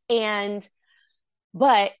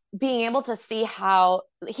 But being able to see how,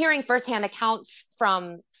 hearing firsthand accounts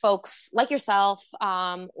from folks like yourself,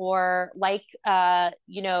 or like, the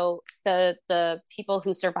people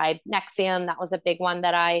who survived NXIVM, that was a big one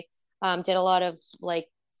that I did a lot of like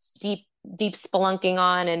deep spelunking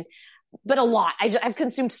on, but a lot. I've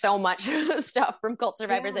consumed so much stuff from cult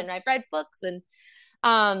survivors, and I've read books, and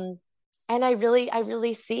I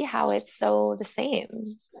really see how it's so the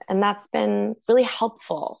same. And that's been really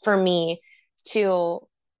helpful for me to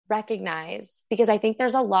recognize, because I think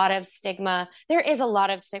there's a lot of stigma. There is a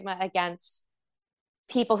lot of stigma against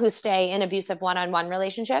people who stay in abusive one-on-one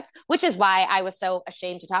relationships, which is why I was so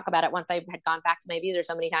ashamed to talk about it once I had gone back to my abuser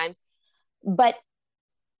so many times. But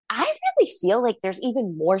I really feel like there's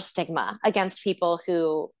even more stigma against people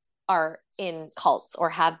who are in cults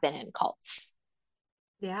or have been in cults.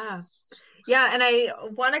 Yeah. Yeah. And I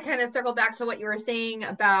want to kind of circle back to what you were saying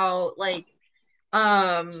about like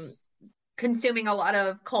consuming a lot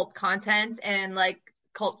of cult content and like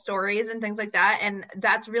cult stories and things like that. And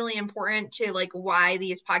that's really important to like why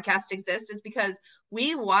these podcasts exist, is because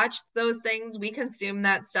we watch those things, we consume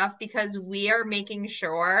that stuff because we are making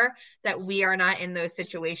sure that we are not in those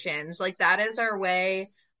situations. Like that is our way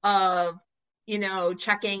of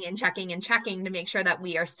checking to make sure that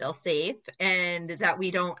we are still safe and that we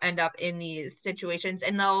don't end up in these situations.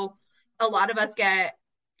 And though a lot of us get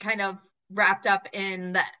kind of wrapped up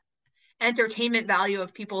in the entertainment value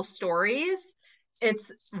of people's stories,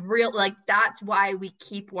 it's real, like that's why we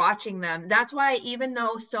keep watching them. That's why even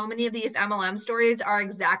though so many of these MLM stories are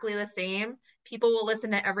exactly the same, people will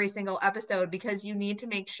listen to every single episode, because you need to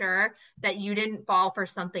make sure that you didn't fall for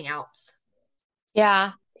something else.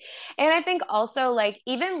 Yeah. And I think also like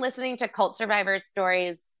even listening to cult survivors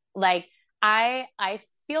stories, like I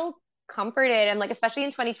feel comforted, and like especially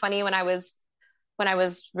in 2020 when I was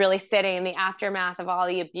really sitting in the aftermath of all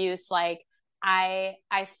the abuse, like I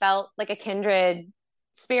felt like a kindred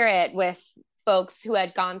spirit with folks who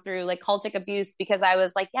had gone through like cultic abuse, because I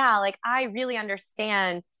was like, yeah, like I really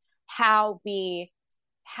understand how we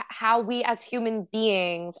as human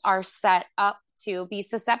beings are set up to be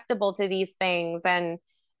susceptible to these things. And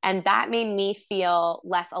that made me feel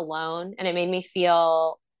less alone, and it made me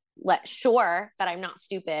feel sure that I'm not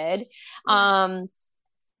stupid. And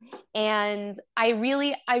I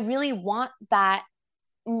really want that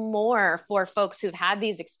more for folks who've had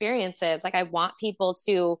these experiences. Like I want people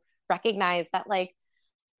to recognize that like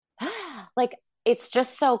it's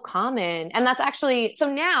just so common. And that's actually,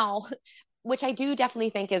 so now, which I do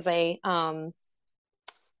definitely think is a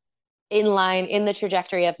in line in the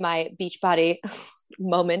trajectory of my Beachbody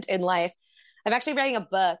moment in life, I'm actually writing a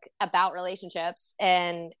book about relationships,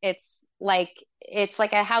 and it's like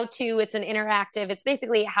a how-to, it's an interactive, it's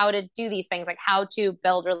basically how to do these things, like how to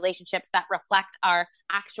build relationships that reflect our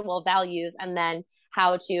actual values, and then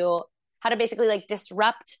how to basically like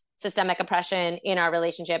disrupt systemic oppression in our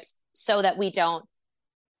relationships so that we don't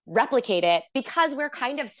replicate it because we're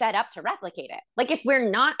kind of set up to replicate it. Like if we're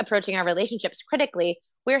not approaching our relationships critically,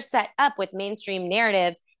 we're set up with mainstream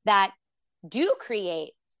narratives that do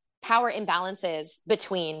create power imbalances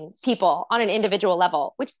between people on an individual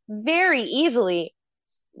level, which very easily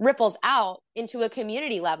ripples out into a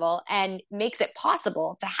community level and makes it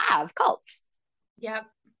possible to have cults. Yep.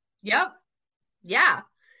 Yep. Yeah.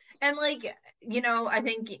 And like, I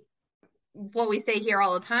think what we say here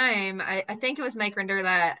all the time, I think it was Mike Rinder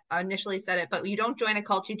that initially said it, but you don't join a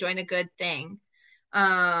cult, you join a good thing.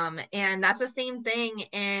 And that's the same thing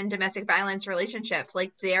in domestic violence relationships.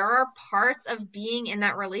 Like there are parts of being in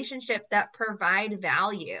that relationship that provide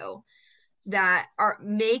value that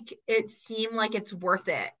make it seem like it's worth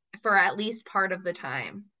it for at least part of the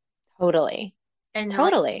time. Totally. And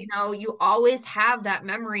totally. you always have that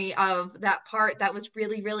memory of that part that was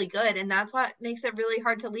really, really good. And that's what makes it really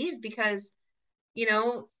hard to leave because, you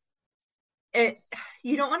don't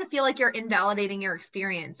want to feel like you're invalidating your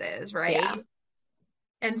experiences, right? Yeah.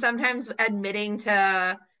 And sometimes admitting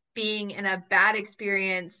to being in a bad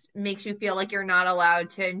experience makes you feel like you're not allowed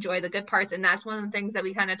to enjoy the good parts. And that's one of the things that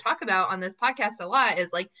we kind of talk about on this podcast a lot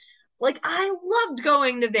is like I loved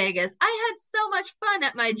going to Vegas. I had so much fun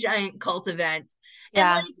at my giant cult event.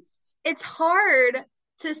 Yeah. And it's hard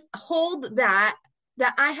to hold that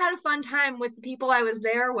I had a fun time with the people I was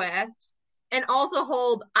there with and also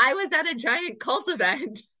hold I was at a giant cult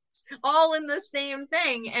event all in the same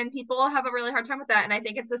thing. And people have a really hard time with that. And I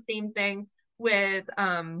think it's the same thing with,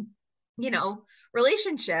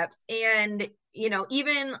 relationships and,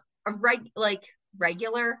 even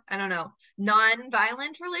regular, I don't know,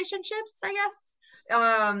 non-violent relationships, I guess.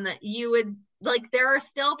 You would there are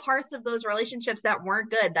still parts of those relationships that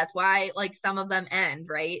weren't good. That's why some of them end,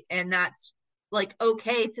 right? And that's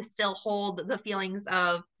okay to still hold the feelings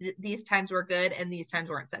of these times were good and these times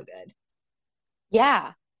weren't so good.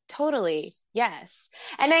 Yeah, totally. Yes.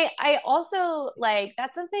 And I also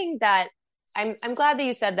that's something that I'm glad that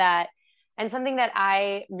you said that. And something that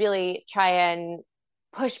I really try and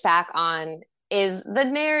push back on is the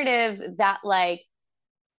narrative that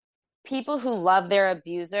people who love their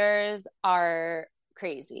abusers are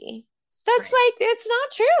crazy. That's right. It's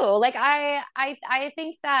not true. I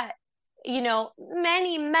think that,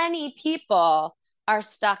 many people are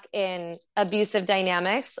stuck in abusive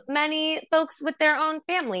dynamics. Many folks with their own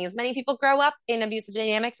families, many people grow up in abusive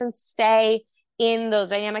dynamics and stay in those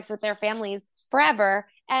dynamics with their families forever.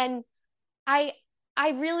 And I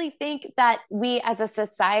really think that we as a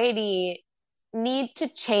society need to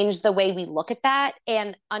change the way we look at that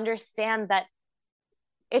and understand that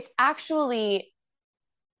it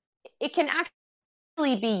can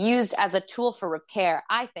actually be used as a tool for repair.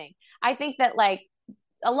 I think that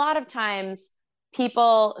a lot of times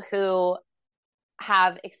people who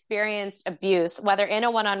have experienced abuse, whether in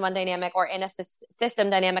a one-on-one dynamic or in a system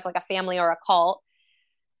dynamic like a family or a cult,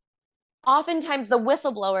 oftentimes the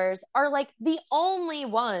whistleblowers are the only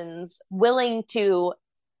ones willing to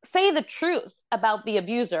say the truth about the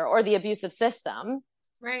abuser or the abusive system.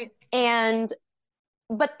 Right.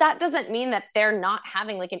 But that doesn't mean that they're not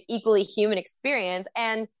having an equally human experience.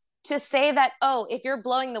 And to say that, oh, if you're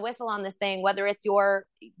blowing the whistle on this thing, whether it's your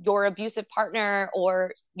abusive partner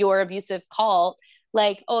or your abusive cult,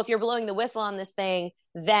 oh, if you're blowing the whistle on this thing,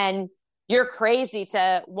 then you're crazy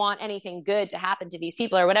to want anything good to happen to these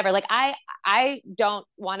people or whatever. I don't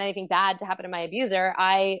want anything bad to happen to my abuser.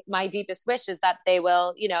 My deepest wish is that they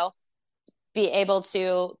will, be able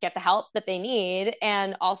to get the help that they need.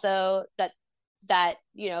 And also that,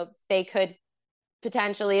 they could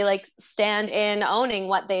potentially stand in owning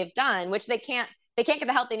what they've done, which they can't get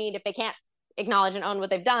the help they need if they can't acknowledge and own what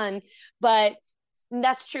they've done. But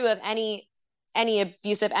that's true of any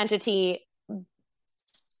abusive entity.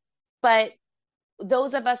 But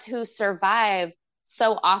those of us who survive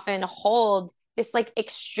so often hold this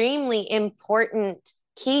extremely important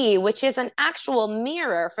key, which is an actual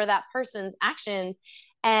mirror for that person's actions.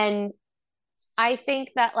 And I think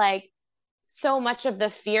that so much of the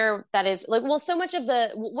fear that is so much of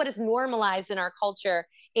what is normalized in our culture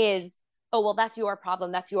is, oh, well, that's your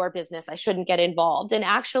problem. That's your business. I shouldn't get involved. And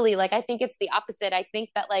actually, I think it's the opposite. I think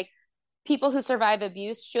that people who survive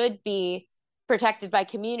abuse should be protected by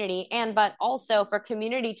community. But also for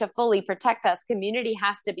community to fully protect us, community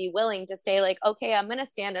has to be willing to say okay, I'm going to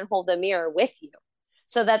stand and hold the mirror with you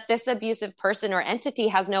so that this abusive person or entity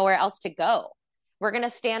has nowhere else to go. We're going to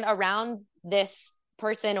stand around this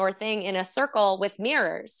person or thing in a circle with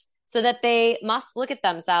mirrors so that they must look at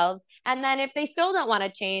themselves. And then if they still don't want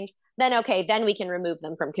to change, then okay, then we can remove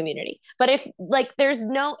them from community. But if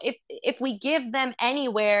if we give them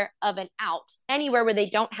anywhere of an out, anywhere where they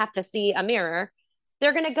don't have to see a mirror,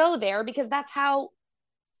 they're going to go there because that's how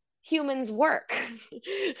humans work.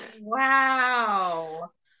 Wow.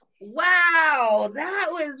 Wow, that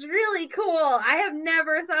was really cool. I have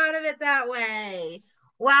never thought of it that way.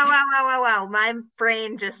 Wow, wow, wow, wow, wow. My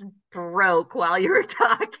brain just broke while you were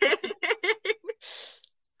talking.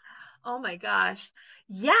 Oh my gosh.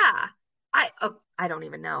 Yeah. I don't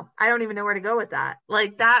even know. I don't even know where to go with that.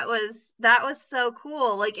 Like that was so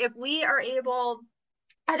cool. Like if we are able,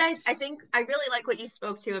 and I think I really like what you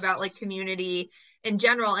spoke to about like community in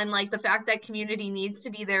general, and like the fact that community needs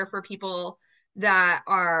to be there for people that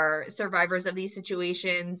are survivors of these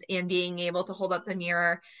situations and being able to hold up the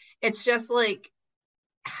mirror. It's just like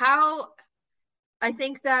how I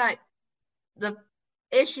think that the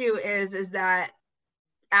issue is that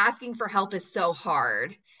asking for help is so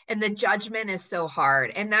hard and the judgment is so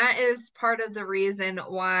hard. And that is part of the reason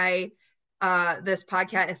why this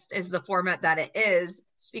podcast is the format that it is,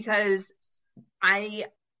 because I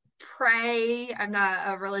pray. I'm not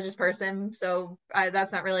a religious person, so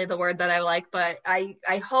that's not really the word that I like, but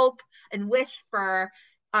I hope and wish for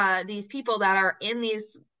these people that are in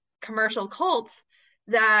these commercial cults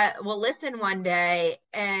that will listen one day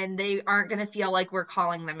and they aren't going to feel like we're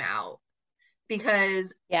calling them out,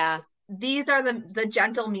 because Yeah. these are the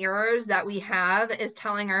gentle mirrors that we have, is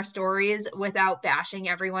telling our stories without bashing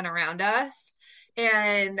everyone around us.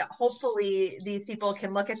 And hopefully these people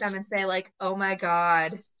can look at them and say like, oh my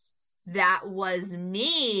God, that was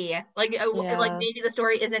me. Like Yeah. maybe the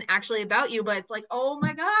story isn't actually about you, but it's like, oh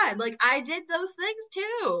my God, like I did those things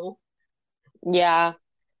too. Yeah.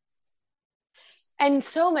 And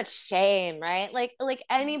so much shame, right? Like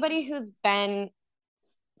anybody who's been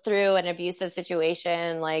through an abusive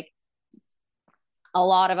situation, like a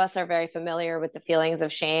lot of us are very familiar with the feelings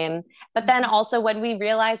of shame. But then Mhm. also when we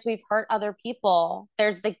realize we've hurt other people,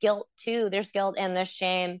 there's the guilt too. There's guilt and there's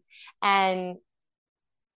shame. And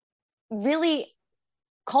really,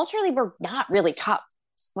 culturally, we're not really taught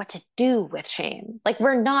what to do with shame. Like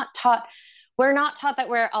we're not taught that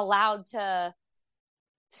we're allowed to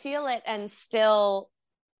feel it and still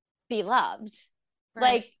be loved. Right.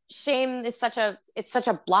 Like shame is it's such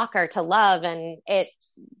a blocker to love, and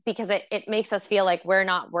because it makes us feel like we're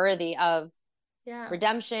not worthy of Yeah.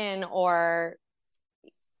 redemption or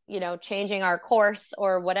changing our course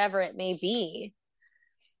or whatever it may be.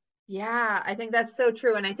 Yeah, I think that's so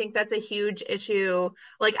true. And I think that's a huge issue.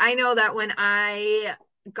 Like, I know that when I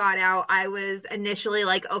got out, I was initially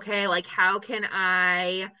like, okay, like, how can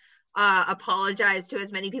I apologize to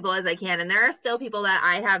as many people as I can? And there are still people that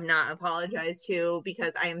I have not apologized to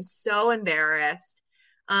because I am so embarrassed.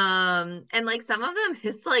 And like some of them,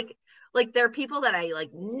 it's like they're people that I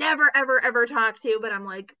like never, ever, ever talk to, but I'm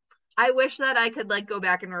like, I wish that I could like go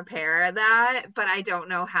back and repair that, but I don't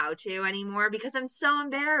know how to anymore because I'm so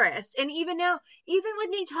embarrassed. And even now, even with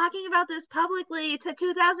me talking about this publicly to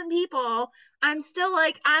 2,000 people, I'm still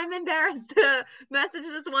like, I'm embarrassed to message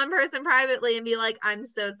this one person privately and be like, I'm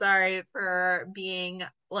so sorry for being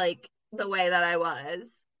like the way that I was.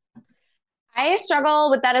 I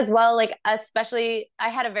struggle with that as well. Like, especially, I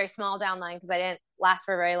had a very small downline because I didn't last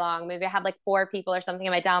for very long. Maybe I had like 4 people or something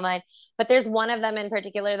in my downline. But there's one of them in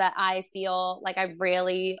particular that I feel like I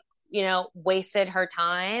really, wasted her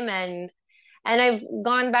time. And I've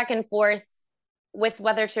gone back and forth with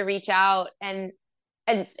whether to reach out, and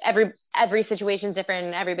every situation's different,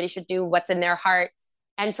 and everybody should do what's in their heart.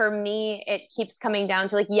 And for me, it keeps coming down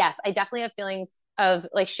to like, yes, I definitely have feelings of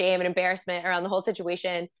like shame and embarrassment around the whole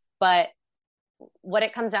situation. But what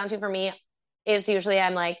it comes down to for me is usually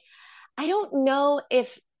I'm like, I don't know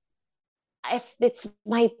if it's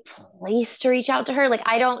my place to reach out to her. Like,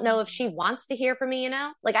 I don't know if she wants to hear from me,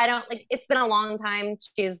 Like, I don't, like, it's been a long time.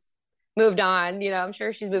 She's moved on, I'm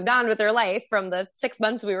sure she's moved on with her life from the 6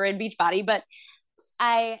 months we were in Beachbody. But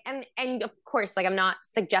and of course, like, I'm not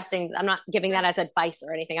giving that as advice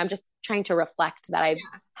or anything. I'm just trying to reflect that I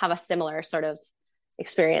Yeah. have a similar sort of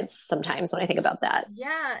experience sometimes when I think about that.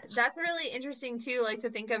 Yeah, that's really interesting too, like to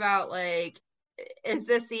think about like, is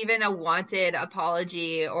this even a wanted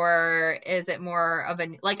apology or is it more of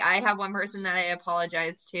a like I have one person that I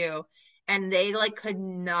apologized to and they like could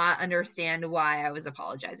not understand why I was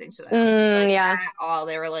apologizing to them. Like Yeah. at all.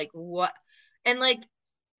 They were like, what? And like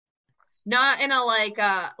not in a like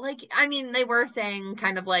I mean they were saying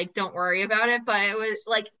kind of like don't worry about it, but it was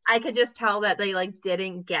like I could just tell that they like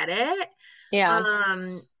didn't get it. Yeah.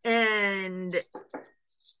 And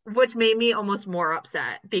which made me almost more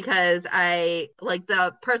upset because I like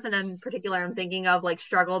the person in particular I'm thinking of like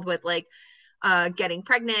struggled with like getting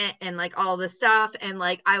pregnant and like all this stuff, and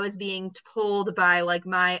like I was being told by like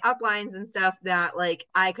my uplines and stuff that like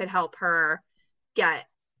I could help her get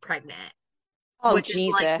pregnant. Oh, which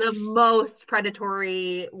is like the Jesus. most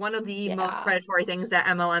predatory, one of the most Yeah. predatory things that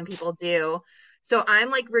MLM people do. So I'm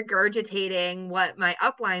like regurgitating what my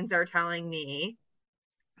uplines are telling me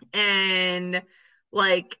and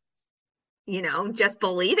like, just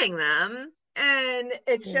believing them. And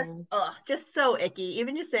it's just, Yeah. ugh, just so icky.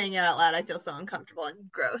 Even just saying it out loud, I feel so uncomfortable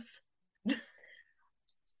and gross.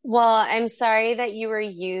 Well, I'm sorry that you were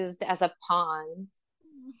used as a pawn.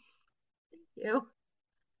 You.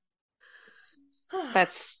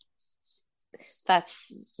 That's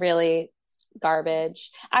that's really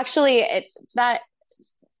garbage. Actually, that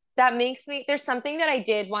that makes me there's something that I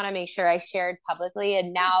did want to make sure I shared publicly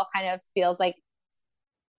and now kind of feels like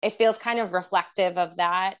it feels kind of reflective of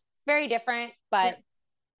that. Very different, Yeah, but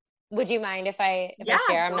would you mind if I yeah,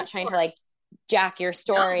 share? I'm go not trying for to it. like jack your No,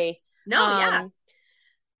 story. no, yeah. Um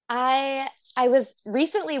I was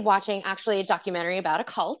recently watching actually a documentary about a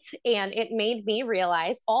cult, and it made me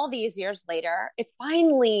realize all these years later, it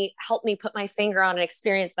finally helped me put my finger on an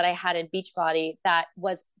experience that I had in Beachbody that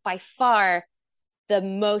was by far the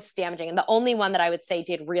most damaging and the only one that I would say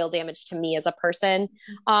did real damage to me as a person.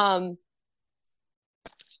 Um,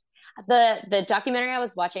 the documentary I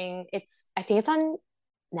was watching, I think it's on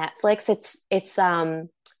Netflix.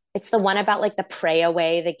 It's the one about like the pray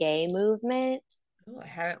away the gay movement. Oh, I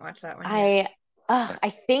haven't watched that one yet. I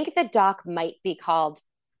think the doc might be called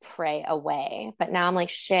Pray Away, but now I'm like,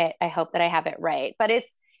 shit, I hope that I have it right. But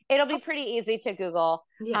it'll be pretty easy to Google.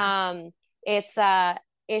 Yeah. It's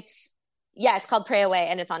it's yeah, it's called Pray Away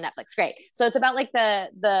and it's on Netflix. Great. So it's about like the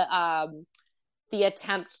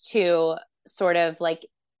attempt to sort of like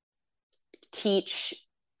teach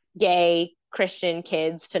gay Christian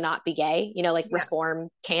kids to not be gay, like Yeah. reform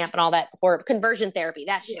camp and all that horrible conversion therapy,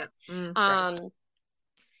 that shit. Yeah. Um,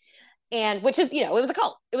 and which is, it was a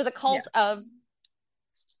cult. It was a Yeah. cult of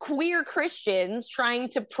queer Christians trying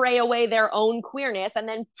to pray away their own queerness and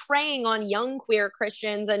then preying on young queer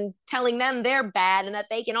Christians and telling them they're bad and that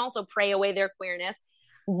they can also pray away their queerness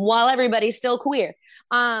while everybody's still queer.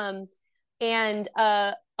 And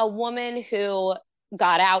a woman who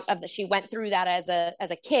got out of she went through that as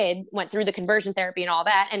a kid, went through the conversion therapy and all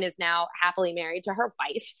that, and is now happily married to her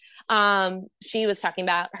wife. She was talking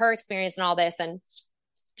about her experience and all this, and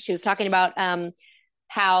she was talking about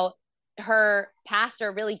how her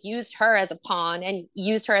pastor really used her as a pawn and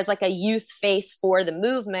used her as like a youth face for the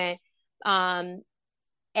movement.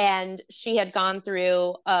 And she had gone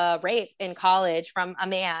through a rape in college from a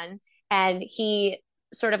man, and he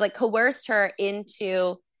sort of like coerced her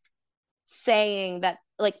into saying that,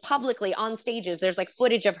 like, publicly on stages, there's like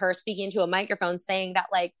footage of her speaking to a microphone saying that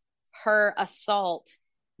like her assault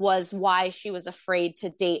was why she was afraid to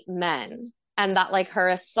date men, and that like her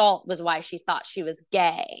assault was why she thought she was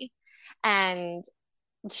gay. And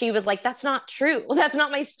she was like, that's not true. That's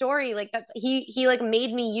not my story. Like, that's he like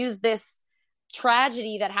made me use this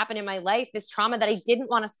tragedy that happened in my life, this trauma that I didn't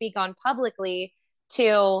want to speak on publicly,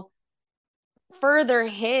 to further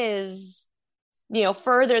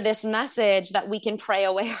further this message that we can pray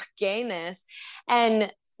away our gayness.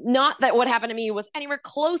 And not that what happened to me was anywhere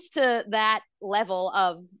close to that level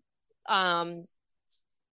of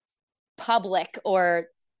public or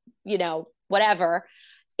whatever.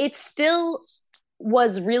 It still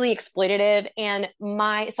was really exploitative. And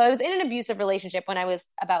so I was in an abusive relationship when I was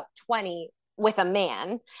about 20 with a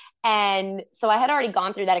man, and so I had already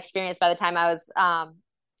gone through that experience by the time I was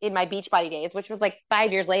in my Beachbody days, which was like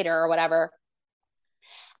 5 years later or whatever.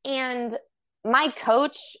 And my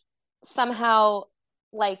coach somehow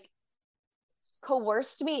like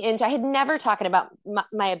coerced me into, I had never talked about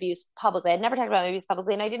my abuse publicly. I'd never talked about my abuse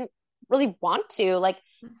publicly, and I didn't really want to. Like,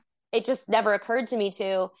 it just never occurred to me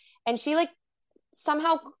to. And she like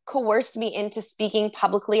somehow coerced me into speaking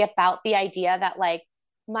publicly about the idea that like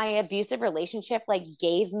my abusive relationship like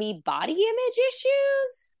gave me body image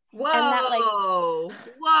issues. Whoa. And that like,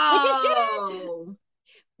 whoa.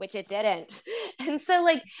 Which it didn't. And so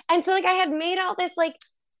like I had made all this like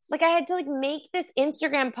I had to like make this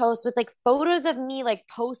Instagram post with like photos of me like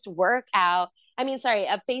post workout. I mean, sorry,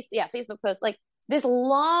 a Facebook post, like this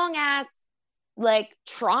long ass like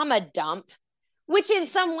trauma dump, which in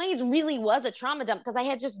some ways really was a trauma dump because I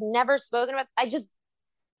had just never spoken about.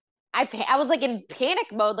 I was like in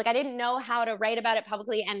panic mode. Like, I didn't know how to write about it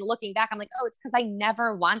publicly. And looking back, I'm like, oh, it's because I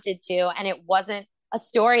never wanted to. And it wasn't a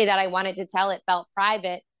story that I wanted to tell. It felt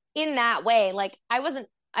private in that way. Like, I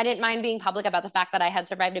didn't mind being public about the fact that I had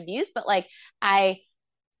survived abuse, but like a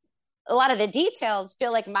lot of the details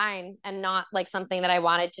feel like mine and not like something that I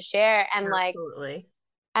wanted to share. And like, absolutely.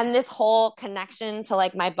 And this whole connection to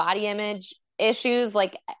like my body image issues,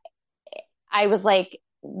 like I was like,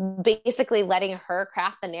 basically letting her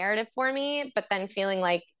craft the narrative for me, but then feeling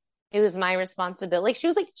like it was my responsibility. Like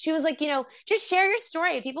she was like, you know, just share your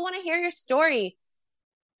story. People want to hear your story.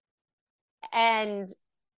 And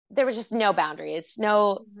there was just no boundaries,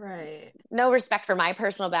 no respect for my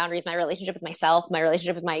personal boundaries, my relationship with myself, my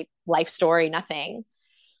relationship with my life story, nothing.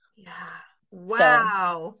 Yeah.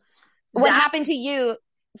 Wow. So, what happened to you?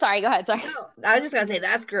 Sorry, go ahead. Sorry. No, I was just gonna say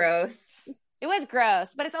that's gross. It was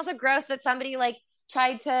gross, but it's also gross that somebody like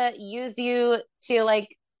tried to use you to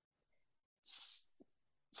like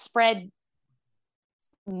spread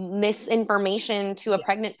misinformation to a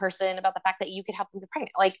pregnant person about the fact that you could help them get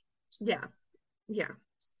pregnant. Like, yeah.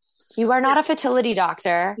 You are not a fertility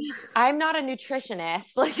doctor. I'm not a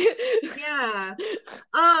nutritionist. Like, yeah.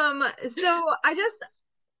 So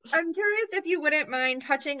I'm curious if you wouldn't mind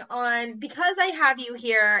touching on, because I have you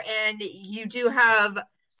here and you do have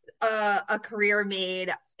a career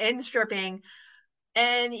made in stripping.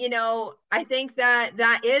 And, you know, I think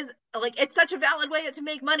that is like, it's such a valid way to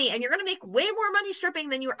make money, and you're going to make way more money stripping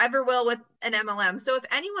than you ever will with an MLM. So if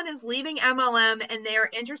anyone is leaving MLM and they're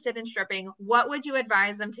interested in stripping, what would you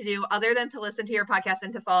advise them to do other than to listen to your podcast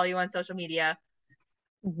and to follow you on social media?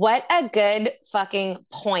 What a good fucking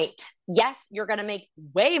point. Yes, you're going to make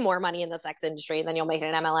way more money in the sex industry than you'll make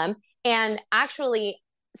in an MLM. And actually,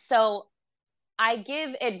 so I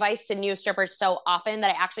give advice to new strippers so often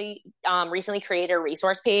that I actually recently created a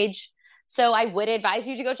resource page. So I would advise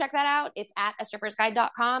you to go check that out. It's at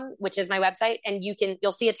astrippersguide.com, which is my website. And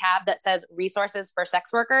you'll see a tab that says resources for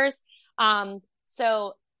sex workers.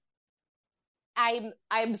 So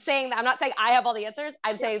I'm saying that I'm not saying I have all the answers.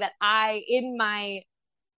 I'm saying that in my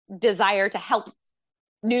desire to help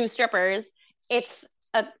new strippers,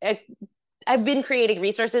 I've been creating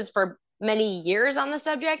resources for many years on the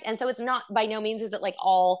subject. And so it's not, by no means is it like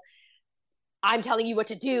all I'm telling you what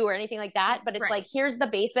to do or anything like that. But it's like, here's the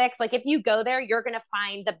basics. Like if you go there, you're going to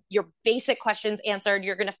find your basic questions answered.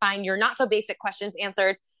 You're going to find your not so basic questions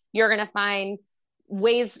answered. You're going to find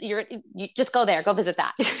ways you just go there, go visit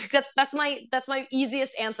that. that's my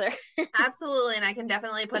easiest answer. Absolutely. And I can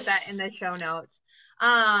definitely put that in the show notes.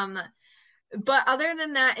 But other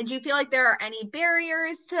than that, do you feel like there are any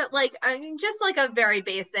barriers to, like, I mean, just like a very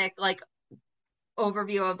basic, like,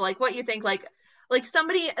 overview of like what you think, like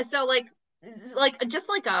somebody, so like just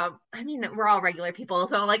like I mean, we're all regular people,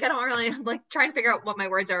 so like I don't really, I'm like trying to figure out what my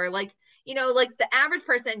words are, like, you know, like the average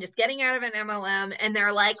person just getting out of an MLM and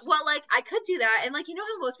they're like, well, like I could do that, and like, you know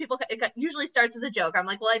how most people, it usually starts as a joke. I'm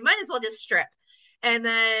like, well, I might as well just strip, and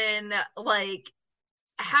then like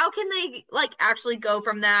how can they like actually go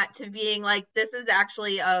from that to being like, this is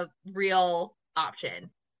actually a real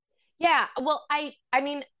option? Yeah, well, I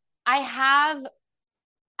mean, I have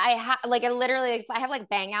like, I have like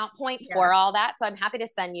bang out points for all that. So I'm happy to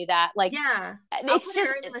send you that. Like, it's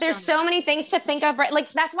just, there's so many things to think of, right?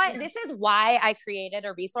 Like, that's why, this is why I created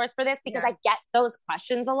a resource for this, because I get those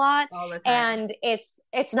questions a lot. All the time. And it's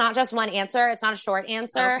not just one answer. It's not a short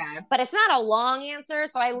answer, but it's not a long answer.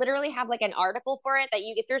 So I literally have like an article for it that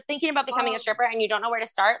if you're thinking about becoming a stripper and you don't know where to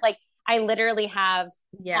start, like I literally have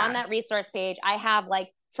on that resource page, I have like,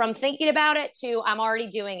 from thinking about it to I'm already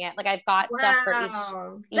doing it. Like I've got stuff for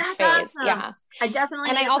each phase. Awesome. Yeah. I definitely,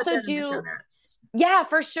 and I also do, yeah,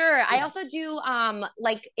 for sure. Yeah. I also do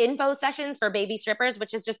like info sessions for baby strippers,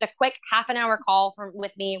 which is just a quick half an hour call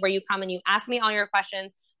with me where you come and you ask me all your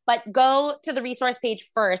questions, but go to the resource page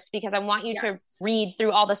first, because I want you to read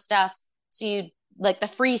through all the stuff. So you like the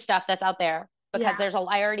free stuff that's out there, because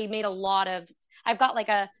I already made a lot of, I've got like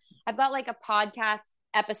a podcast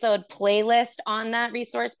episode playlist on that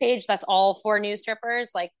resource page that's all for new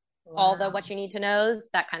strippers, like all the what you need to knows,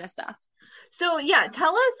 that kind of stuff. So yeah,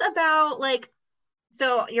 tell us about like,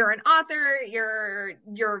 so you're an author,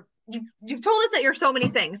 you've told us that you're so many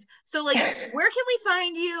things. So like, where can we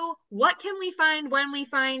find you? What can we find when we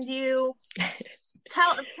find you?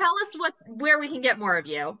 Tell us where we can get more of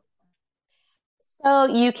you. So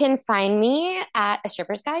you can find me at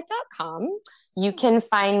astrippersguide.com. You can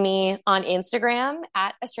find me on Instagram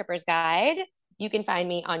at astrippersguide. You can find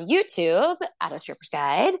me on YouTube at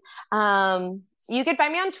astrippersguide. You can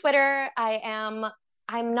find me on Twitter.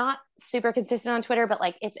 I'm not super consistent on Twitter, but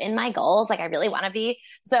like it's in my goals. Like I really want to be.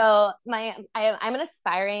 So I'm an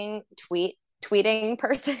aspiring tweeting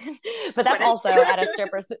person, but that's also at a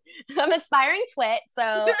strippers. I'm aspiring twit.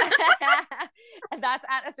 So that's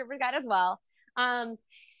at a strippers guide as well.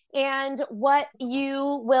 And what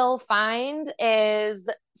you will find is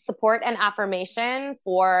support and affirmation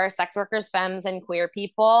for sex workers, femmes, and queer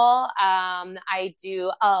people. I do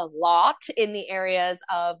a lot in the areas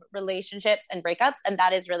of relationships and breakups, and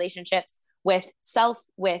that is relationships with self,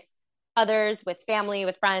 with others, with family,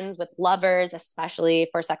 with friends, with lovers, especially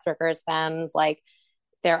for sex workers, femmes. Like,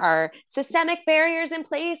 there are systemic barriers in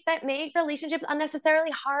place that make relationships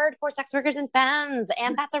unnecessarily hard for sex workers and femmes.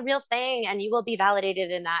 And that's a real thing. And you will be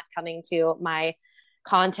validated in that coming to my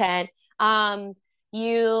content. A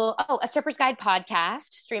Stripper's Guide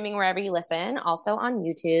podcast, streaming wherever you listen, also on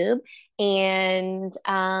YouTube. And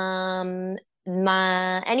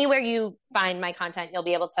anywhere you find my content, you'll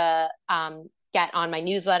be able to get on my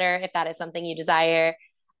newsletter if that is something you desire.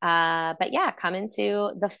 But yeah, come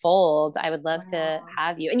into the fold. I would love to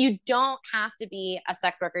have you. And you don't have to be a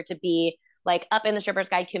sex worker to be like up in the Strippers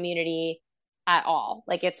Guide community at all.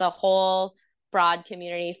 Like, it's a whole broad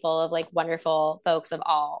community full of like wonderful folks of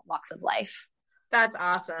all walks of life. That's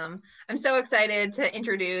awesome. I'm so excited to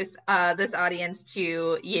introduce this audience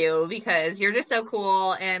to you because you're just so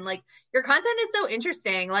cool, and like your content is so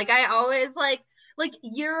interesting. Like, I always like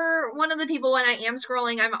you're one of the people when I am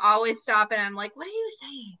scrolling, I'm always stopping. I'm like, what are you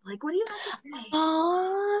saying? Like, what do you have to say?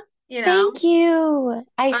 Oh, you know? Thank you.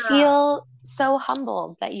 I feel so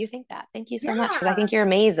humbled that you think that. Thank you so much, because I think you're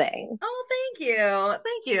amazing. Oh, thank you.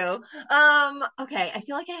 Thank you. Okay, I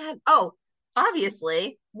feel like I had,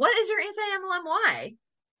 obviously, what is your anti-MLM why?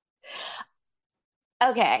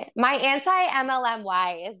 Okay, my anti-MLM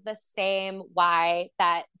why is the same why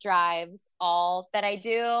that drives all that I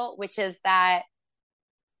do, which is that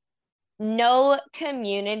no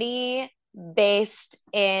community based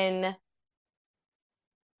in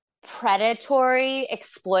predatory,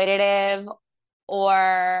 exploitative,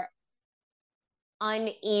 or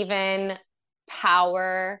uneven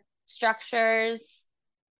power structures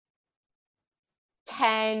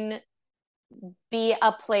can be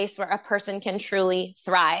a place where a person can truly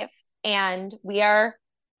thrive. And we are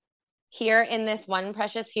here in this one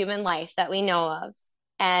precious human life that we know of.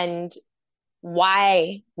 And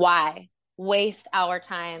why waste our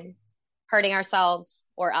time hurting ourselves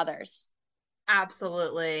or others?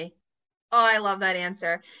 Absolutely. Oh, I love that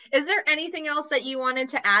answer. Is there anything else that you wanted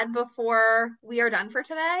to add before we are done for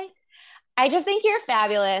today? I just think you're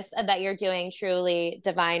fabulous and that you're doing truly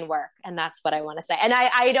divine work. And that's what I want to say. And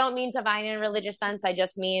I don't mean divine in a religious sense. I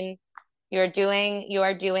just mean you are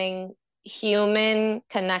doing human,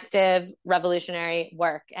 connective, revolutionary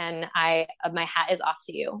work. And my hat is off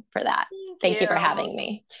to you for that. Thank you for having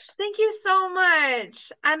me. Thank you so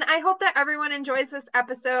much. And I hope that everyone enjoys this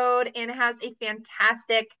episode and has a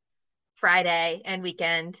fantastic Friday and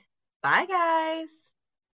weekend. Bye, guys.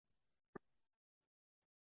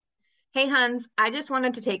 Hey, Huns, I just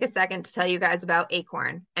wanted to take a second to tell you guys about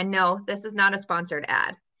Acorn. And no, this is not a sponsored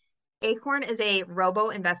ad. Acorn is a robo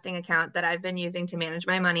investing account that I've been using to manage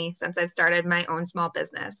my money since I've started my own small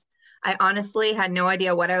business. I honestly had no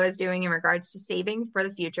idea what I was doing in regards to saving for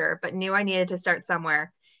the future, but knew I needed to start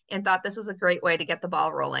somewhere and thought this was a great way to get the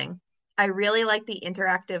ball rolling. I really like the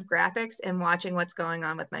interactive graphics and watching what's going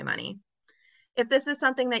on with my money. If this is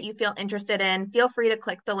something that you feel interested in, feel free to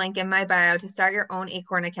click the link in my bio to start your own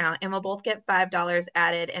Acorn account, and we'll both get $5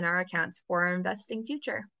 added in our accounts for our investing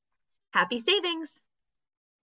future. Happy savings!